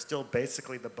bodies are still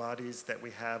basically the bodies that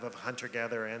we have of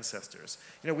hunter-gatherer ancestors.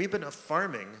 We've been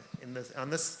farming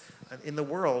in the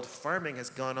world. Farming has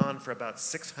gone on for about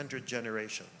 600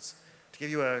 generations. To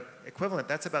give you an equivalent,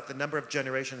 that's about the number of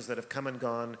generations that have come and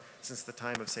gone since the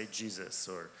time of, say, Jesus,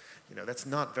 or that's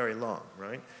not very long,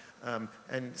 right?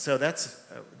 And so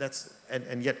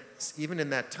and yet even in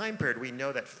that time period, we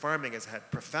know that farming has had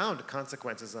profound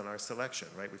consequences on our selection,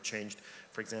 right? We've changed,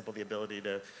 for example, the ability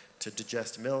to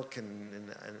digest milk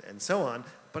and so on.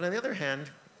 But on the other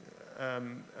hand,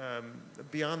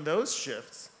 beyond those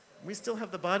shifts, we still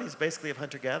have the bodies basically of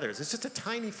hunter-gatherers. It's just a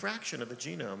tiny fraction of the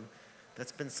genome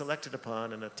that's been selected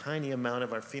upon and a tiny amount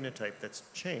of our phenotype that's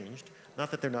changed. Not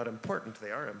that they're not important,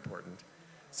 they are important.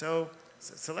 So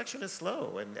selection is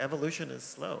slow and evolution is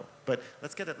slow. But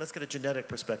let's get a genetic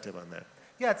perspective on that.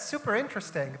 Yeah, it's super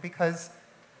interesting because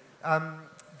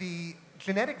the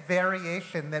genetic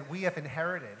variation that we have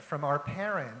inherited from our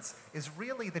parents is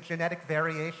really the genetic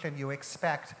variation you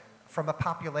expect from a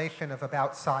population of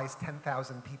about size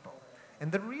 10,000 people. And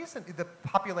the reason, the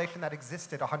population that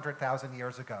existed 100,000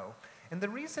 years ago, and the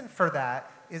reason for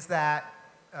that is that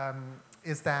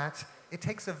it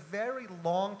takes a very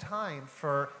long time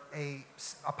for a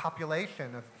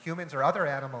population of humans or other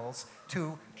animals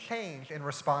to change in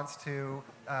response to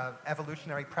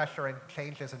evolutionary pressure and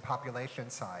changes in population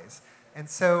size. And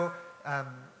so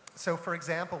So for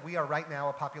example, we are right now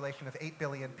a population of 8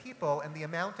 billion people, and the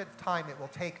amount of time it will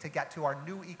take to get to our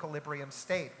new equilibrium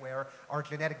state where our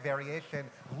genetic variation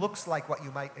looks like what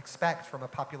you might expect from a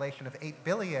population of 8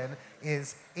 billion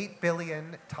is 8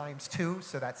 billion times 2,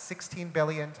 so that's 16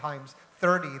 billion times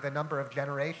 30, the number of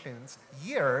generations,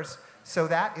 years. So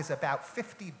that is about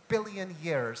 50 billion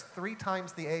years, 3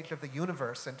 times the age of the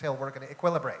universe until we're going to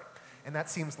equilibrate. And that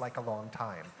seems like a long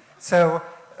time. So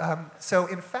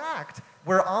in fact,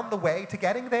 we're on the way to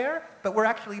getting there, but we're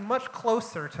actually much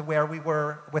closer to where we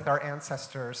were with our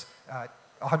ancestors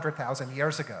 100,000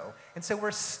 years ago. And so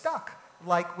we're stuck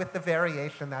like with the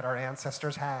variation that our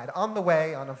ancestors had on the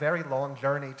way on a very long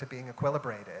journey to being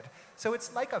equilibrated. So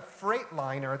it's like a freight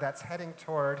liner that's heading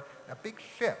toward a big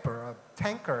ship or a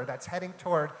tanker that's heading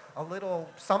toward a little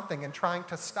something and trying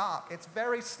to stop. It's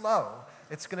very slow.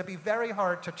 It's going to be very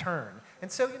hard to turn.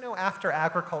 And so, you know, after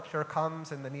agriculture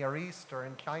comes in the Near East or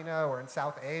in China or in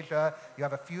South Asia, you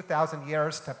have a few thousand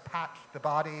years to patch the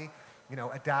body, you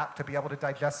know, adapt to be able to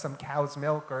digest some cow's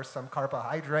milk or some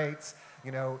carbohydrates,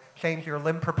 you know, change your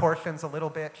limb proportions a little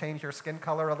bit, change your skin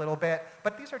color a little bit.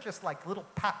 But these are just like little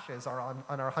patches on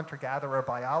our hunter-gatherer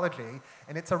biology.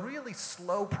 And it's a really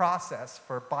slow process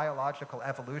for biological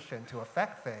evolution to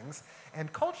affect things.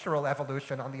 And cultural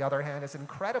evolution, on the other hand, is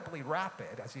incredibly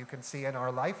rapid, as you can see in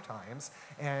our lifetimes,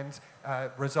 and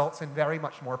results in very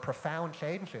much more profound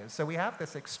changes. So we have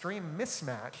this extreme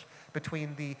mismatch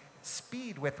between the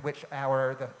speed with which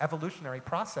the evolutionary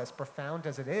process, profound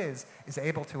as it is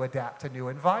able to adapt to new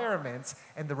environments,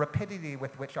 and the rapidity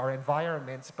with which our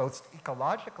environments, both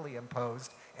ecologically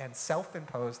imposed and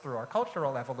self-imposed through our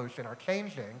cultural evolution, are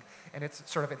changing. And it's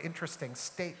sort of an interesting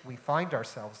state we find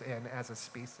ourselves in as a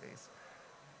species.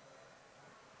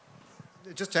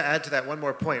 Just to add to that one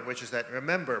more point, which is that,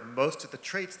 remember, most of the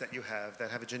traits that you have that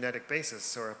have a genetic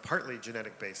basis or a partly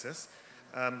genetic basis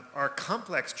are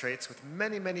complex traits with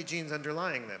many, many genes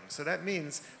underlying them. So that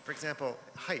means, for example,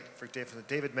 height.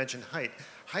 David mentioned height.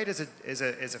 Height is a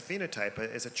phenotype,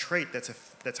 is a trait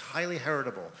that's highly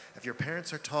heritable. If your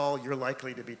parents are tall, you're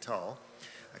likely to be tall.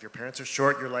 If your parents are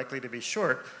short, you're likely to be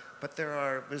short. But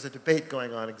there's a debate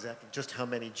going on exactly just how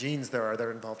many genes there are that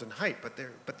are involved in height. But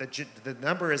the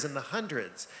number is in the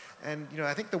hundreds. And you know,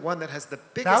 I think the one that has the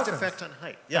biggest effect on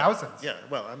height. Yeah, thousands. Yeah.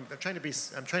 Well, I'm trying to be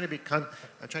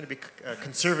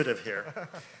conservative here.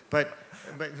 But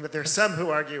there's some who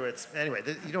argue it's anyway.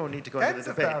 You don't need to go into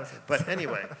the debate. But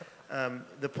anyway,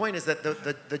 the point is that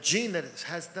the gene that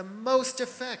has the most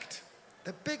effect,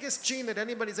 the biggest gene that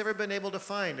anybody's ever been able to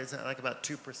find, is like about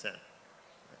 2%.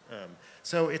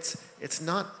 So it's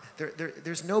not,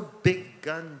 there's no big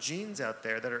gun genes out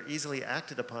there that are easily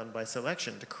acted upon by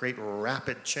selection to create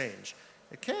rapid change.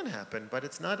 It can happen, but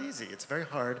it's not easy. It's very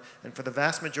hard, and for the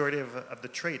vast majority of the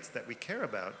traits that we care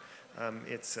about,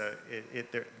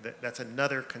 that's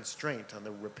another constraint on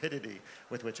the rapidity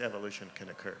with which evolution can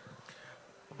occur.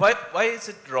 Why is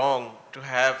it wrong to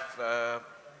have,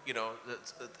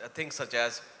 things such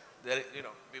as,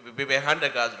 we were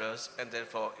hunter-gatherers, and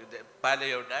therefore the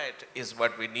paleo diet is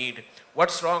what we need.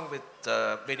 What's wrong with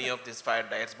many of these fire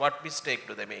diets? What mistake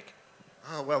do they make?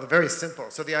 Oh, well, very simple.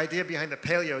 So the idea behind the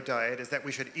paleo diet is that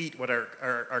we should eat what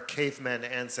our cavemen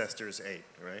ancestors ate,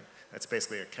 right? That's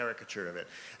basically a caricature of it.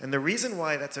 And the reason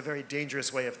why that's a very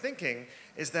dangerous way of thinking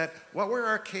is that what were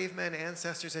our cavemen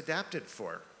ancestors adapted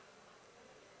for?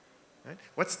 Right?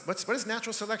 What does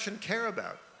natural selection care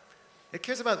about? It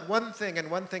cares about one thing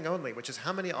and one thing only, which is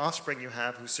how many offspring you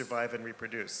have who survive and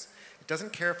reproduce. It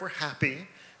doesn't care if we're happy.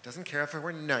 It doesn't care if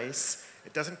we're nice.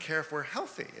 It doesn't care if we're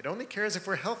healthy. It only cares if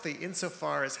we're healthy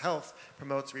insofar as health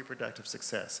promotes reproductive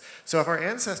success. So if our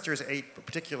ancestors ate a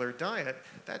particular diet,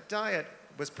 that diet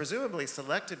was presumably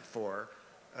selected for,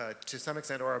 to some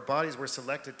extent, or our bodies were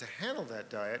selected to handle that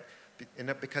diet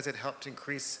because it helped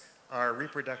increase our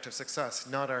reproductive success,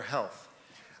 not our health.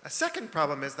 A second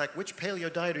problem is, like, which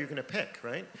paleo diet are you going to pick,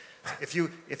 right? If you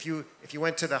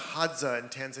went to the Hadza in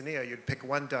Tanzania, you'd pick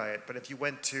one diet. But if you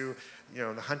went to,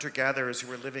 the hunter-gatherers who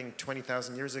were living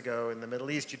 20,000 years ago in the Middle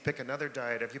East, you'd pick another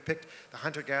diet. If you picked the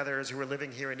hunter-gatherers who were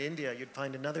living here in India, you'd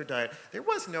find another diet. There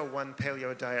was no one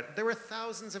paleo diet. There were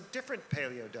thousands of different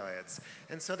paleo diets.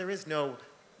 And so there's no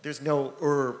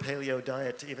paleo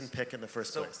diet to even pick in the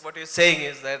first place. So what you're saying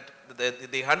is that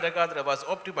the hunter-gatherer was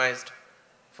optimized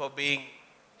for being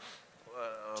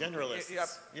generalists.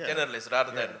 Yeah. Generalists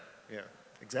rather than... Yeah,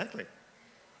 exactly.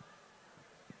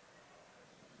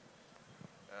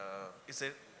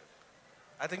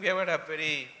 I think we have had a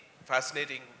very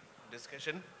fascinating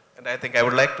discussion, and I think I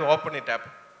would like to open it up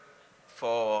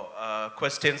for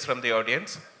questions from the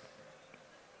audience.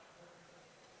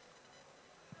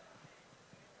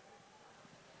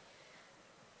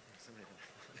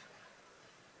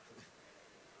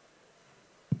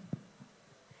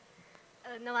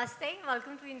 Namaste,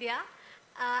 welcome to India.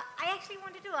 I actually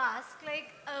wanted to ask,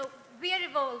 we are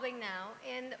evolving now,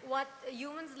 and what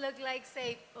humans look like,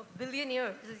 say, a billion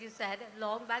years, as you said,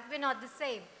 long back, we're not the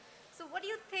same. So what do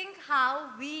you think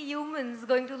how we humans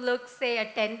going to look, say,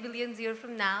 at 10 billion years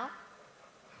from now?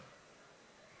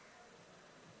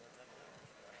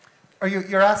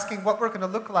 You're asking what we're going to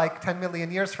look like 10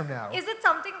 million years from now? Is it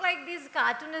something like these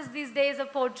cartoonists these days are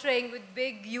portraying with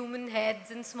big human heads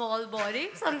and small bodies?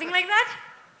 Something like that?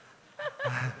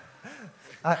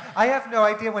 I have no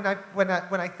idea. When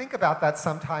I think about that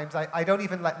sometimes, I don't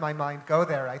even let my mind go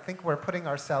there. I think we're putting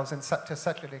ourselves to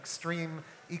such an extreme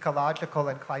ecological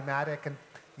and climatic and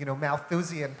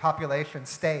Malthusian population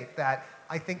state that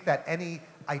I think that any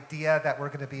idea that we're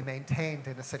going to be maintained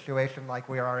in a situation like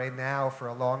we are in now for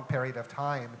a long period of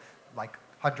time, like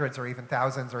hundreds or even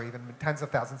thousands or even tens of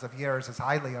thousands of years, is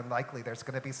highly unlikely. There's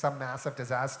going to be some massive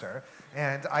disaster,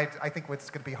 and I think it's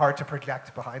going to be hard to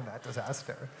project behind that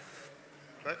disaster.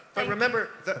 But remember,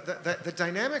 the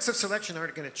dynamics of selection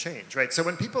aren't going to change, right? So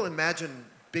when people imagine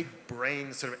big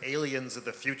brain sort of aliens of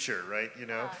the future, right?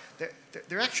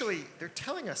 They're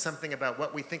telling us something about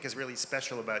what we think is really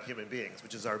special about human beings,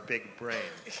 which is our big brain.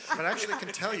 But I actually can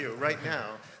tell you right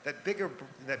now that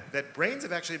that brains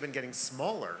have actually been getting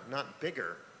smaller, not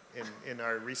bigger, in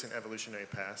our recent evolutionary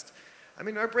past. I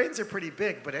mean, our brains are pretty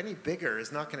big, but any bigger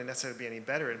is not going to necessarily be any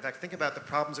better. In fact, think about the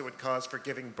problems it would cause for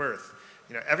giving birth.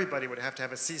 Everybody would have to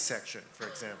have a C-section, for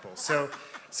example. So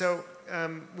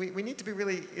we need to be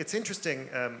really. It's interesting.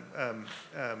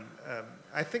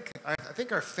 I think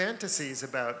our fantasies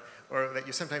about, or that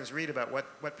you sometimes read about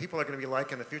what people are going to be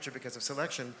like in the future because of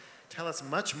selection, tell us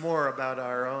much more about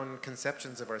our own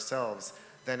conceptions of ourselves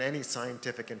than any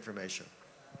scientific information.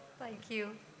 Thank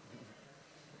you.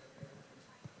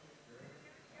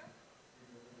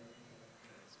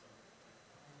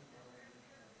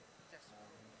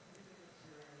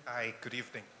 Hi, good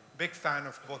evening. Big fan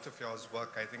of both of y'all's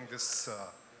work. I think this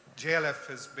JLF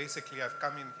is basically, I've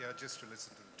come in here just to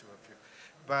listen to the two of you.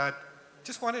 But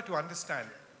just wanted to understand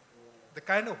the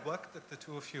kind of work that the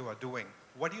two of you are doing.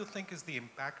 What do you think is the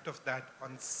impact of that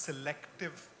on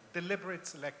deliberate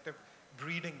selective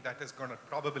breeding that is going to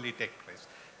probably take place?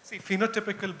 See,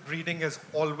 phenotypical breeding has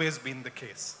always been the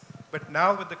case. But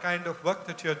now with the kind of work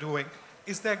that you're doing,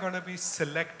 is there going to be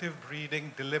selective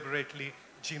breeding deliberately,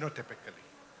 genotypically?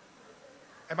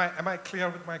 Am I clear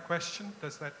with my question?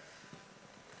 Does that?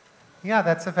 Yeah,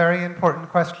 that's a very important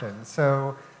question.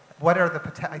 So what are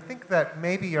I think that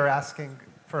maybe you're asking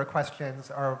for questions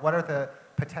are what are the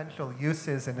potential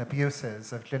uses and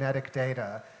abuses of genetic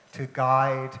data to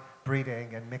guide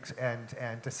breeding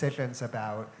and decisions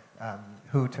about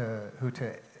who to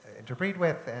interbreed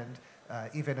with, and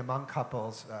even among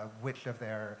couples, which of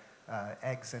their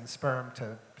eggs and sperm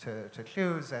to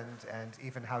choose, and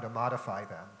even how to modify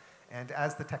them. And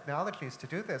as the technologies to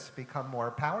do this become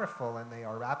more powerful, and they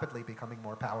are rapidly becoming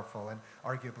more powerful and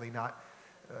arguably not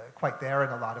quite there in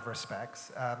a lot of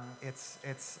respects,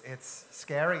 it's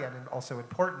scary and also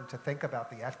important to think about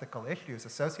the ethical issues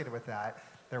associated with that.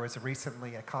 There was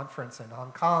recently a conference in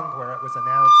Hong Kong where it was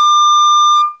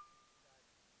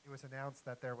announced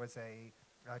that there was a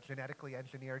genetically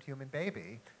engineered human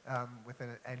baby with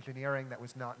an engineering that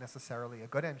was not necessarily a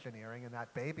good engineering, and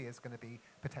that baby is going to be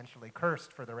potentially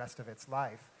cursed for the rest of its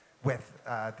life with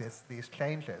these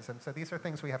changes. And so these are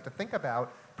things we have to think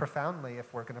about profoundly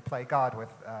if we're going to play God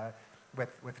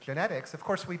with genetics. Of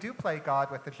course, we do play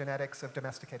God with the genetics of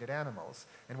domesticated animals,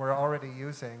 and we're already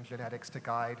using genetics to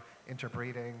guide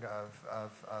interbreeding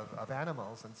of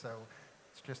animals, and so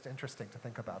it's just interesting to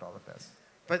think about all of this.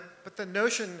 But the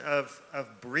notion of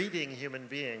breeding human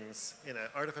beings in an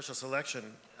artificial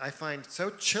selection, I find so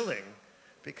chilling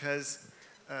because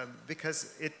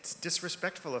it's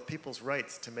disrespectful of people's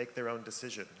rights to make their own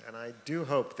decision. And I do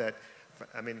hope that,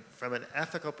 I mean, from an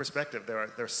ethical perspective, there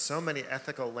are so many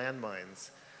ethical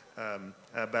landmines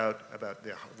about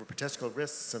the potential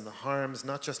risks and the harms,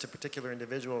 not just to particular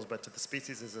individuals, but to the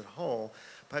species as a whole.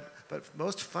 But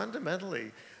most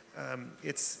fundamentally,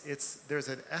 there's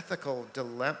an ethical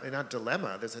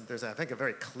dilemma. There's I think a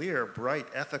very clear, bright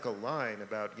ethical line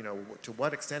about to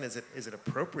what extent is it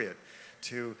appropriate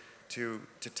to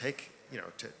take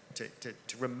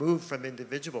to remove from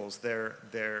individuals their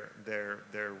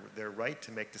right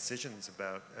to make decisions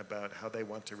about how they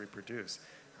want to reproduce.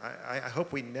 I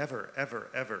hope we never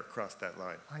ever cross that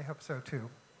line. I hope so too.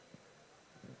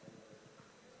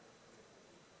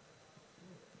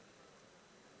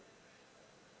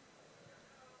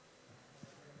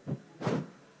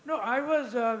 No, I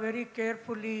was very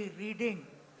carefully reading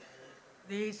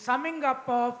the summing up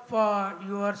of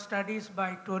your studies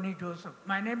by Tony Joseph.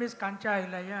 My name is Kancha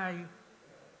Ilaya. I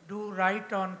do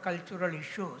write on cultural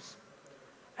issues.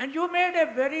 And you made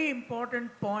a very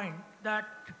important point that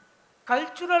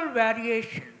cultural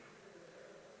variation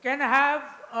can have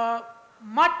a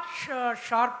much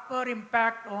sharper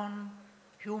impact on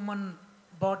human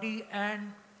body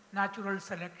and natural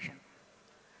selection.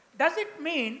 Does it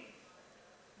mean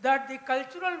that the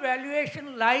cultural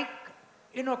valuation, like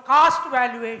caste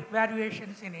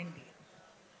variations in India,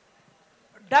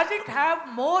 does it have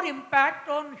more impact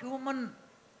on human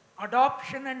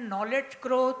adoption and knowledge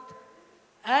growth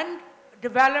and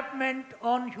development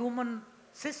on human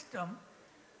system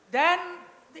than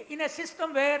in a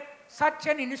system where such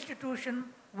an institution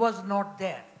was not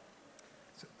there?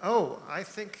 I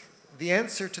think the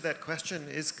answer to that question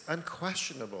is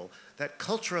unquestionable, that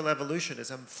cultural evolution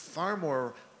is a far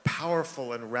more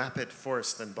powerful and rapid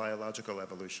force than biological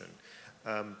evolution.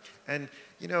 And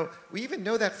we even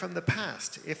know that from the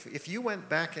past. If you went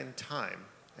back in time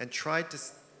and tried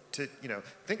to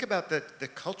think about the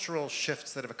cultural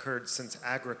shifts that have occurred since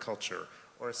agriculture,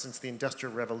 or since the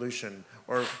Industrial Revolution,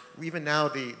 or even now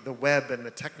the web and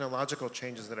the technological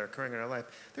changes that are occurring in our life,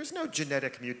 there's no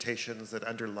genetic mutations that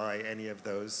underlie any of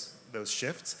those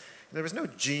shifts. There was no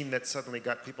gene that suddenly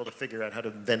got people to figure out how to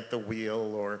invent the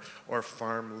wheel or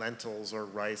farm lentils or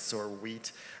rice or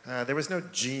wheat. There was no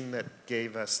gene that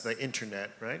gave us the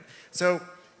internet, right? So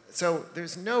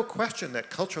there's no question that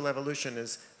cultural evolution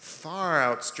is far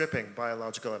outstripping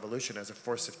biological evolution as a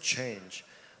force of change.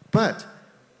 But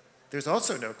there's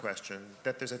also no question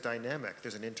that there's a dynamic,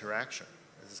 there's an interaction.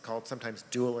 This is called sometimes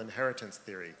dual inheritance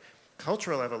theory.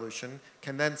 Cultural evolution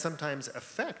can then sometimes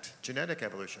affect genetic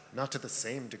evolution, not to the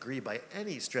same degree by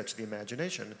any stretch of the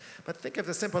imagination, but think of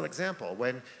the simple example.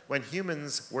 When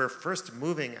humans were first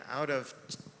moving out of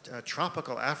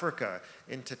tropical Africa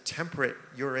into temperate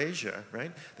Eurasia,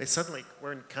 right? They suddenly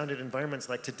were encountered environments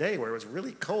like today where it was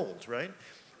really cold, right?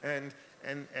 And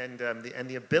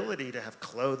the ability to have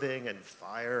clothing and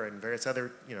fire and various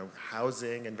other,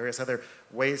 housing and various other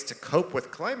ways to cope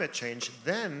with climate change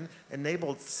then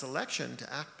enabled selection to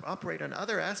operate on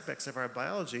other aspects of our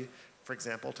biology, for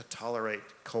example, to tolerate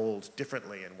cold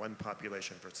differently in one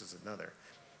population versus another.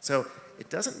 So it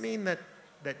doesn't mean that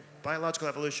biological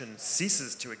evolution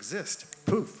ceases to exist,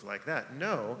 poof, like that.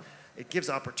 No, it gives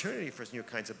opportunity for new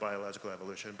kinds of biological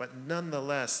evolution, but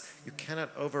nonetheless, you cannot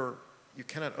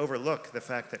overlook the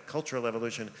fact that cultural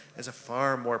evolution is a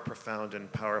far more profound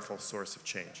and powerful source of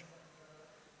change.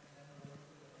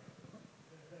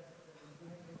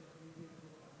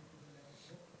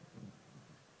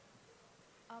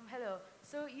 Hello.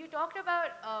 So you talked about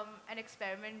an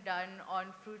experiment done on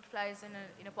fruit flies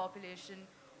in a population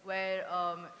where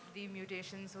the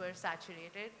mutations were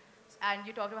saturated, and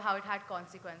you talked about how it had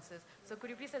consequences. So could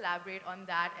you please elaborate on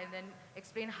that and then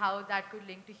explain how that could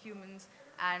link to humans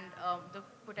and the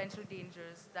potential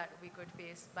dangers that we could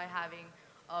face by having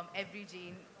every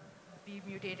gene be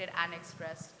mutated and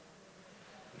expressed?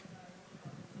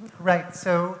 Right.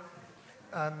 So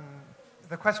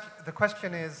the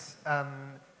question is,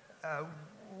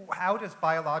 how does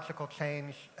biological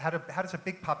change, how does a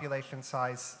big population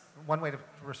size, one way to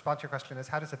respond to your question is,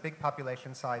 how does a big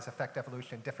population size affect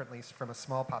evolution differently from a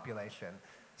small population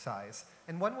size?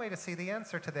 And one way to see the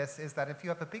answer to this is that if you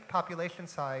have a big population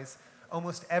size,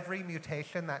 almost every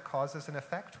mutation that causes an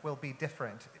effect will be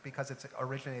different because it's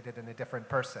originated in a different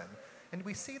person. And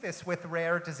we see this with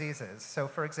rare diseases. So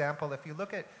for example, if you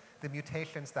look at the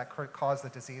mutations that cause the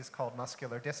disease called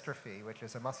muscular dystrophy, which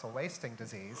is a muscle wasting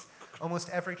disease, almost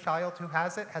every child who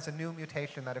has it has a new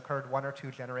mutation that occurred 1 or 2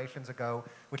 generations ago,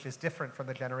 which is different from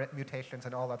the mutations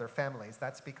in all other families.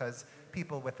 That's because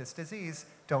people with this disease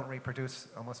don't reproduce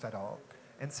almost at all.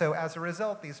 And so as a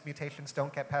result, these mutations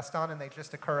don't get passed on, and they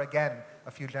just occur again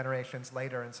a few generations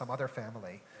later in some other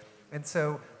family. And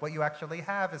so what you actually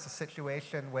have is a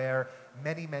situation where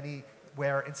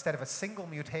where instead of a single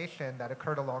mutation that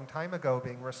occurred a long time ago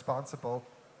being responsible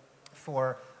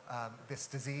for this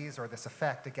disease or this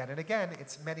effect again and again,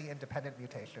 it's many independent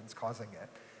mutations causing it.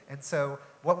 And so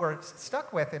what we're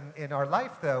stuck with in our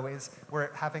life, though, is we're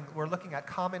looking at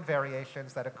common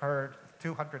variations that occurred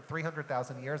 200,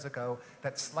 300,000 years ago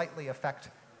that slightly affect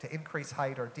to increase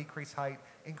height or decrease height,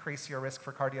 increase your risk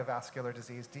for cardiovascular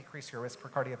disease, decrease your risk for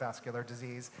cardiovascular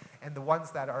disease, and the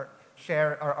ones that are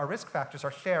our risk factors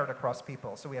are shared across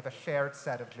people. So we have a shared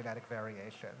set of genetic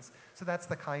variations. So that's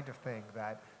the kind of thing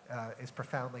that is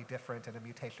profoundly different in a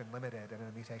mutation-limited and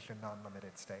a mutation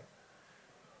non-limited state.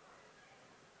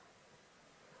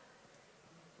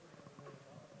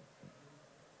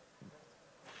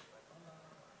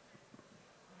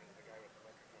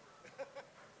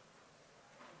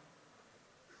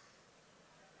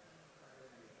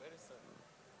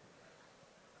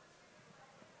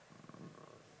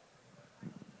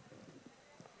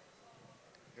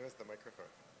 Who has the microphone?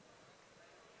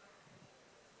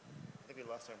 I think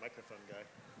we lost our microphone guy.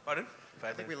 Pardon?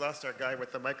 I think we lost our guy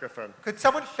with the microphone. Could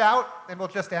someone shout and we'll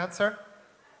just answer?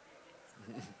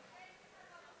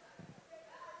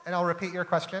 And I'll repeat your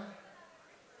question.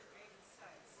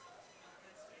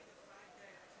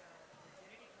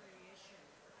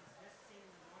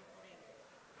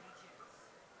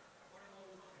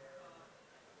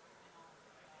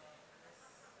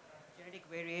 Genetic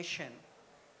variation,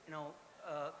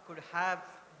 could have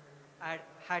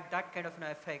had that kind of an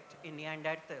effect in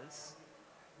Neanderthals.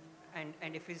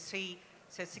 And if we see,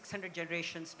 say, 600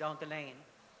 generations down the lane,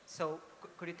 so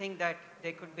could you think that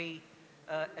there could be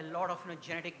a lot of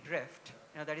genetic drift,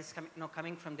 that is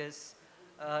coming from this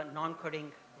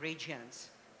non-coding regions,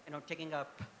 taking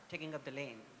up the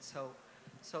lane. So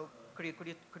could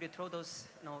you throw those,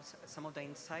 some of the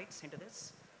insights into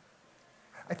this?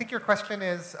 I think your question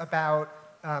is about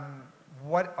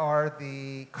what are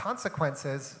the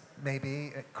consequences,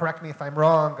 maybe, correct me if I'm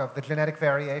wrong, of the genetic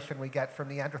variation we get from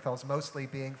Neanderthals, mostly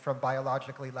being from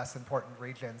biologically less important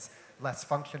regions, less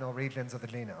functional regions of the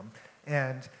genome.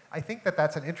 And I think that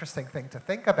that's an interesting thing to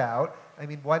think about. I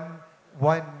mean,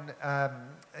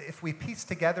 if we piece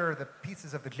together the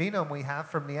pieces of the genome we have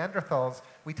from Neanderthals,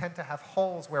 we tend to have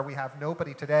holes where we have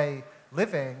nobody today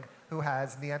living who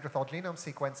has Neanderthal genome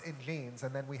sequence in genes,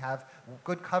 and then we have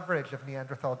good coverage of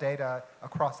Neanderthal data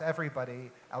across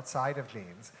everybody outside of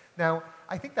genes. Now,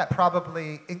 I think that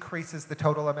probably increases the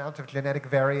total amount of genetic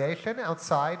variation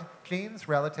outside genes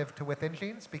relative to within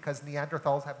genes, because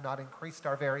Neanderthals have not increased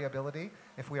our variability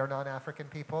if we are non-African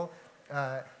people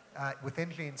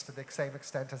within genes to the same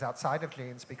extent as outside of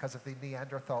genes because of the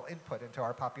Neanderthal input into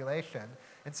our population.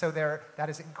 And so that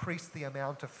has increased the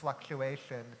amount of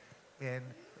fluctuation in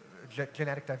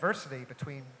genetic diversity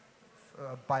between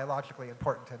biologically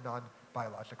important and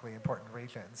non-biologically important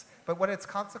regions. But what its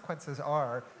consequences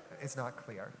are is not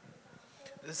clear.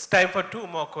 It's time for two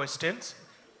more questions.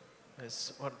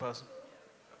 There's one person.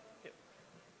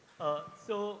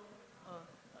 Hauser,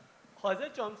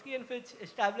 Chomsky, and Fitch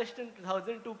established in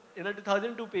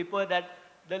 2002 paper that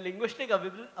the linguistic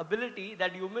ability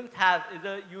that humans have is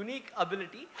a unique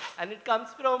ability, and it comes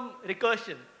from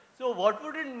recursion. So what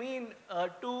would it mean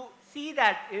to see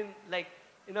that in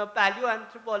a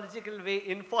paleoanthropological way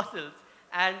in fossils?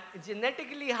 And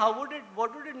genetically,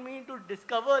 what would it mean to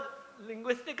discover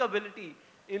linguistic ability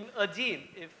in a gene,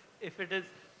 if it is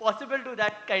possible to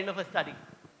that kind of a study?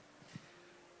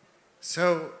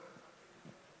 So,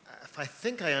 if I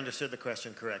think I understood the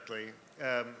question correctly,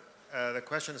 the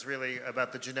question is really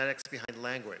about the genetics behind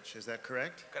language. Is that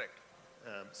correct? Correct.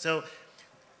 So,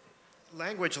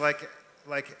 language, like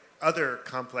other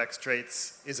complex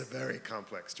traits, is a very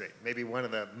complex trait, maybe one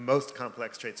of the most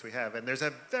complex traits we have. And there's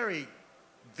a very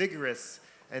vigorous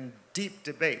and deep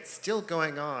debate still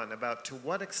going on about to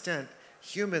what extent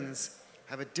humans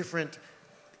have a different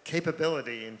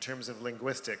capability in terms of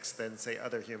linguistics than, say,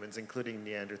 other humans, including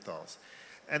Neanderthals.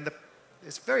 And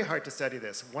it's very hard to study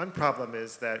this. One problem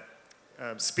is that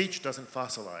speech doesn't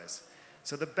fossilize.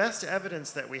 So the best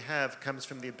evidence that we have comes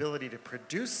from the ability to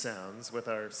produce sounds with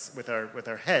our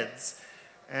heads,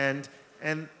 and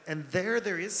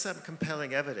there is some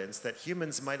compelling evidence that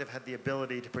humans might have had the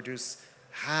ability to produce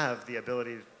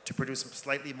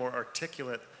slightly more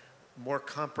articulate, more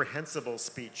comprehensible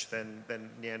speech than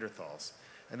Neanderthals,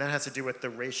 and that has to do with the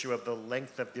ratio of the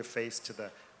length of your face to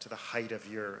the height of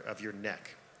your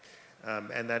neck,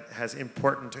 and that has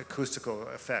important acoustical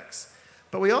effects.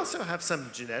 But we also have some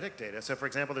genetic data. So for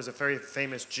example, there's a very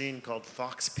famous gene called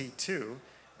FOXP2,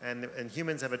 and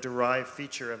humans have a derived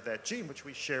feature of that gene, which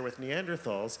we share with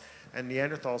Neanderthals, and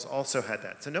Neanderthals also had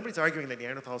that. So nobody's arguing that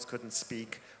Neanderthals couldn't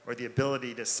speak, or the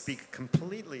ability to speak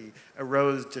completely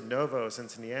arose de novo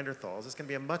since Neanderthals. It's going to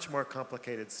be a much more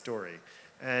complicated story.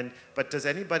 But does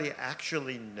anybody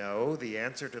actually know the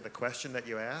answer to the question that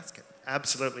you ask?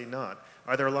 Absolutely not.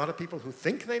 Are there a lot of people who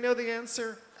think they know the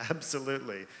answer?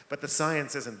 Absolutely. But the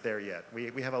science isn't there yet.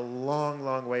 We have a long,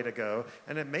 long way to go,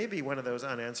 and it may be one of those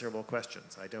unanswerable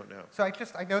questions. I don't know. So I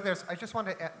just want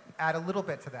to add a little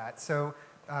bit to that. So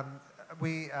I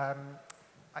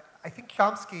think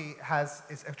Chomsky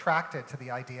is attracted to the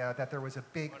idea that there was the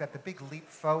big leap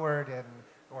forward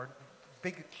or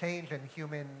big change in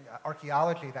human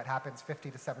archaeology that happens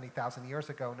 50 to 70,000 years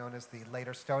ago, known as the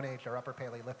later Stone Age or Upper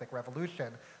Paleolithic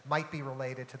Revolution, might be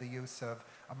related to the use of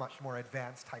a much more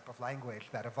advanced type of language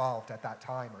that evolved at that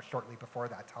time or shortly before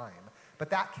that time. But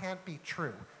that can't be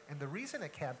true. And the reason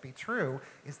it can't be true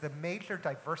is the major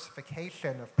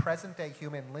diversification of present-day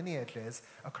human lineages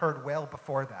occurred well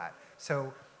before that.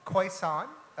 So Khoisan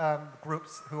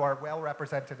groups who are well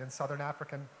represented in southern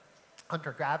African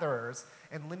hunter-gatherers,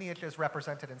 and lineages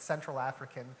represented in Central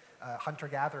African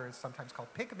hunter-gatherers, sometimes called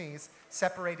pygmies,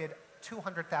 separated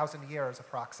 200,000 years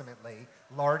approximately,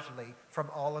 largely, from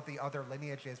all of the other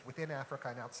lineages within Africa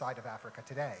and outside of Africa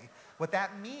today. What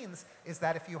that means is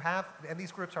that if you have, and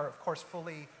these groups are of course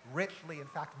fully, richly, in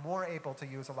fact, more able to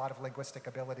use a lot of linguistic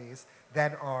abilities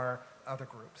than are other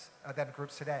groups, than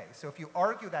groups today. So if you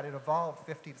argue that it evolved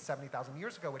 50 to 70,000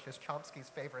 years ago, which is Chomsky's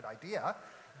favorite idea,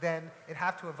 then it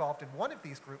have to evolve in one of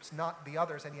these groups, not the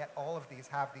others, and yet all of these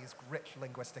have these rich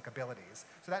linguistic abilities.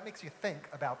 So that makes you think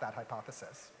about that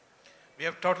hypothesis. We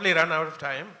have totally run out of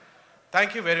time.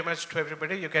 Thank you very much to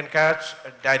everybody. You can catch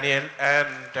Daniel and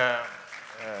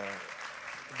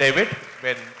David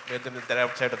when they're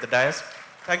outside of the dais.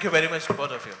 Thank you very much to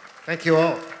both of you. Thank you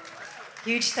all.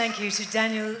 Huge thank you to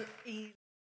Daniel E.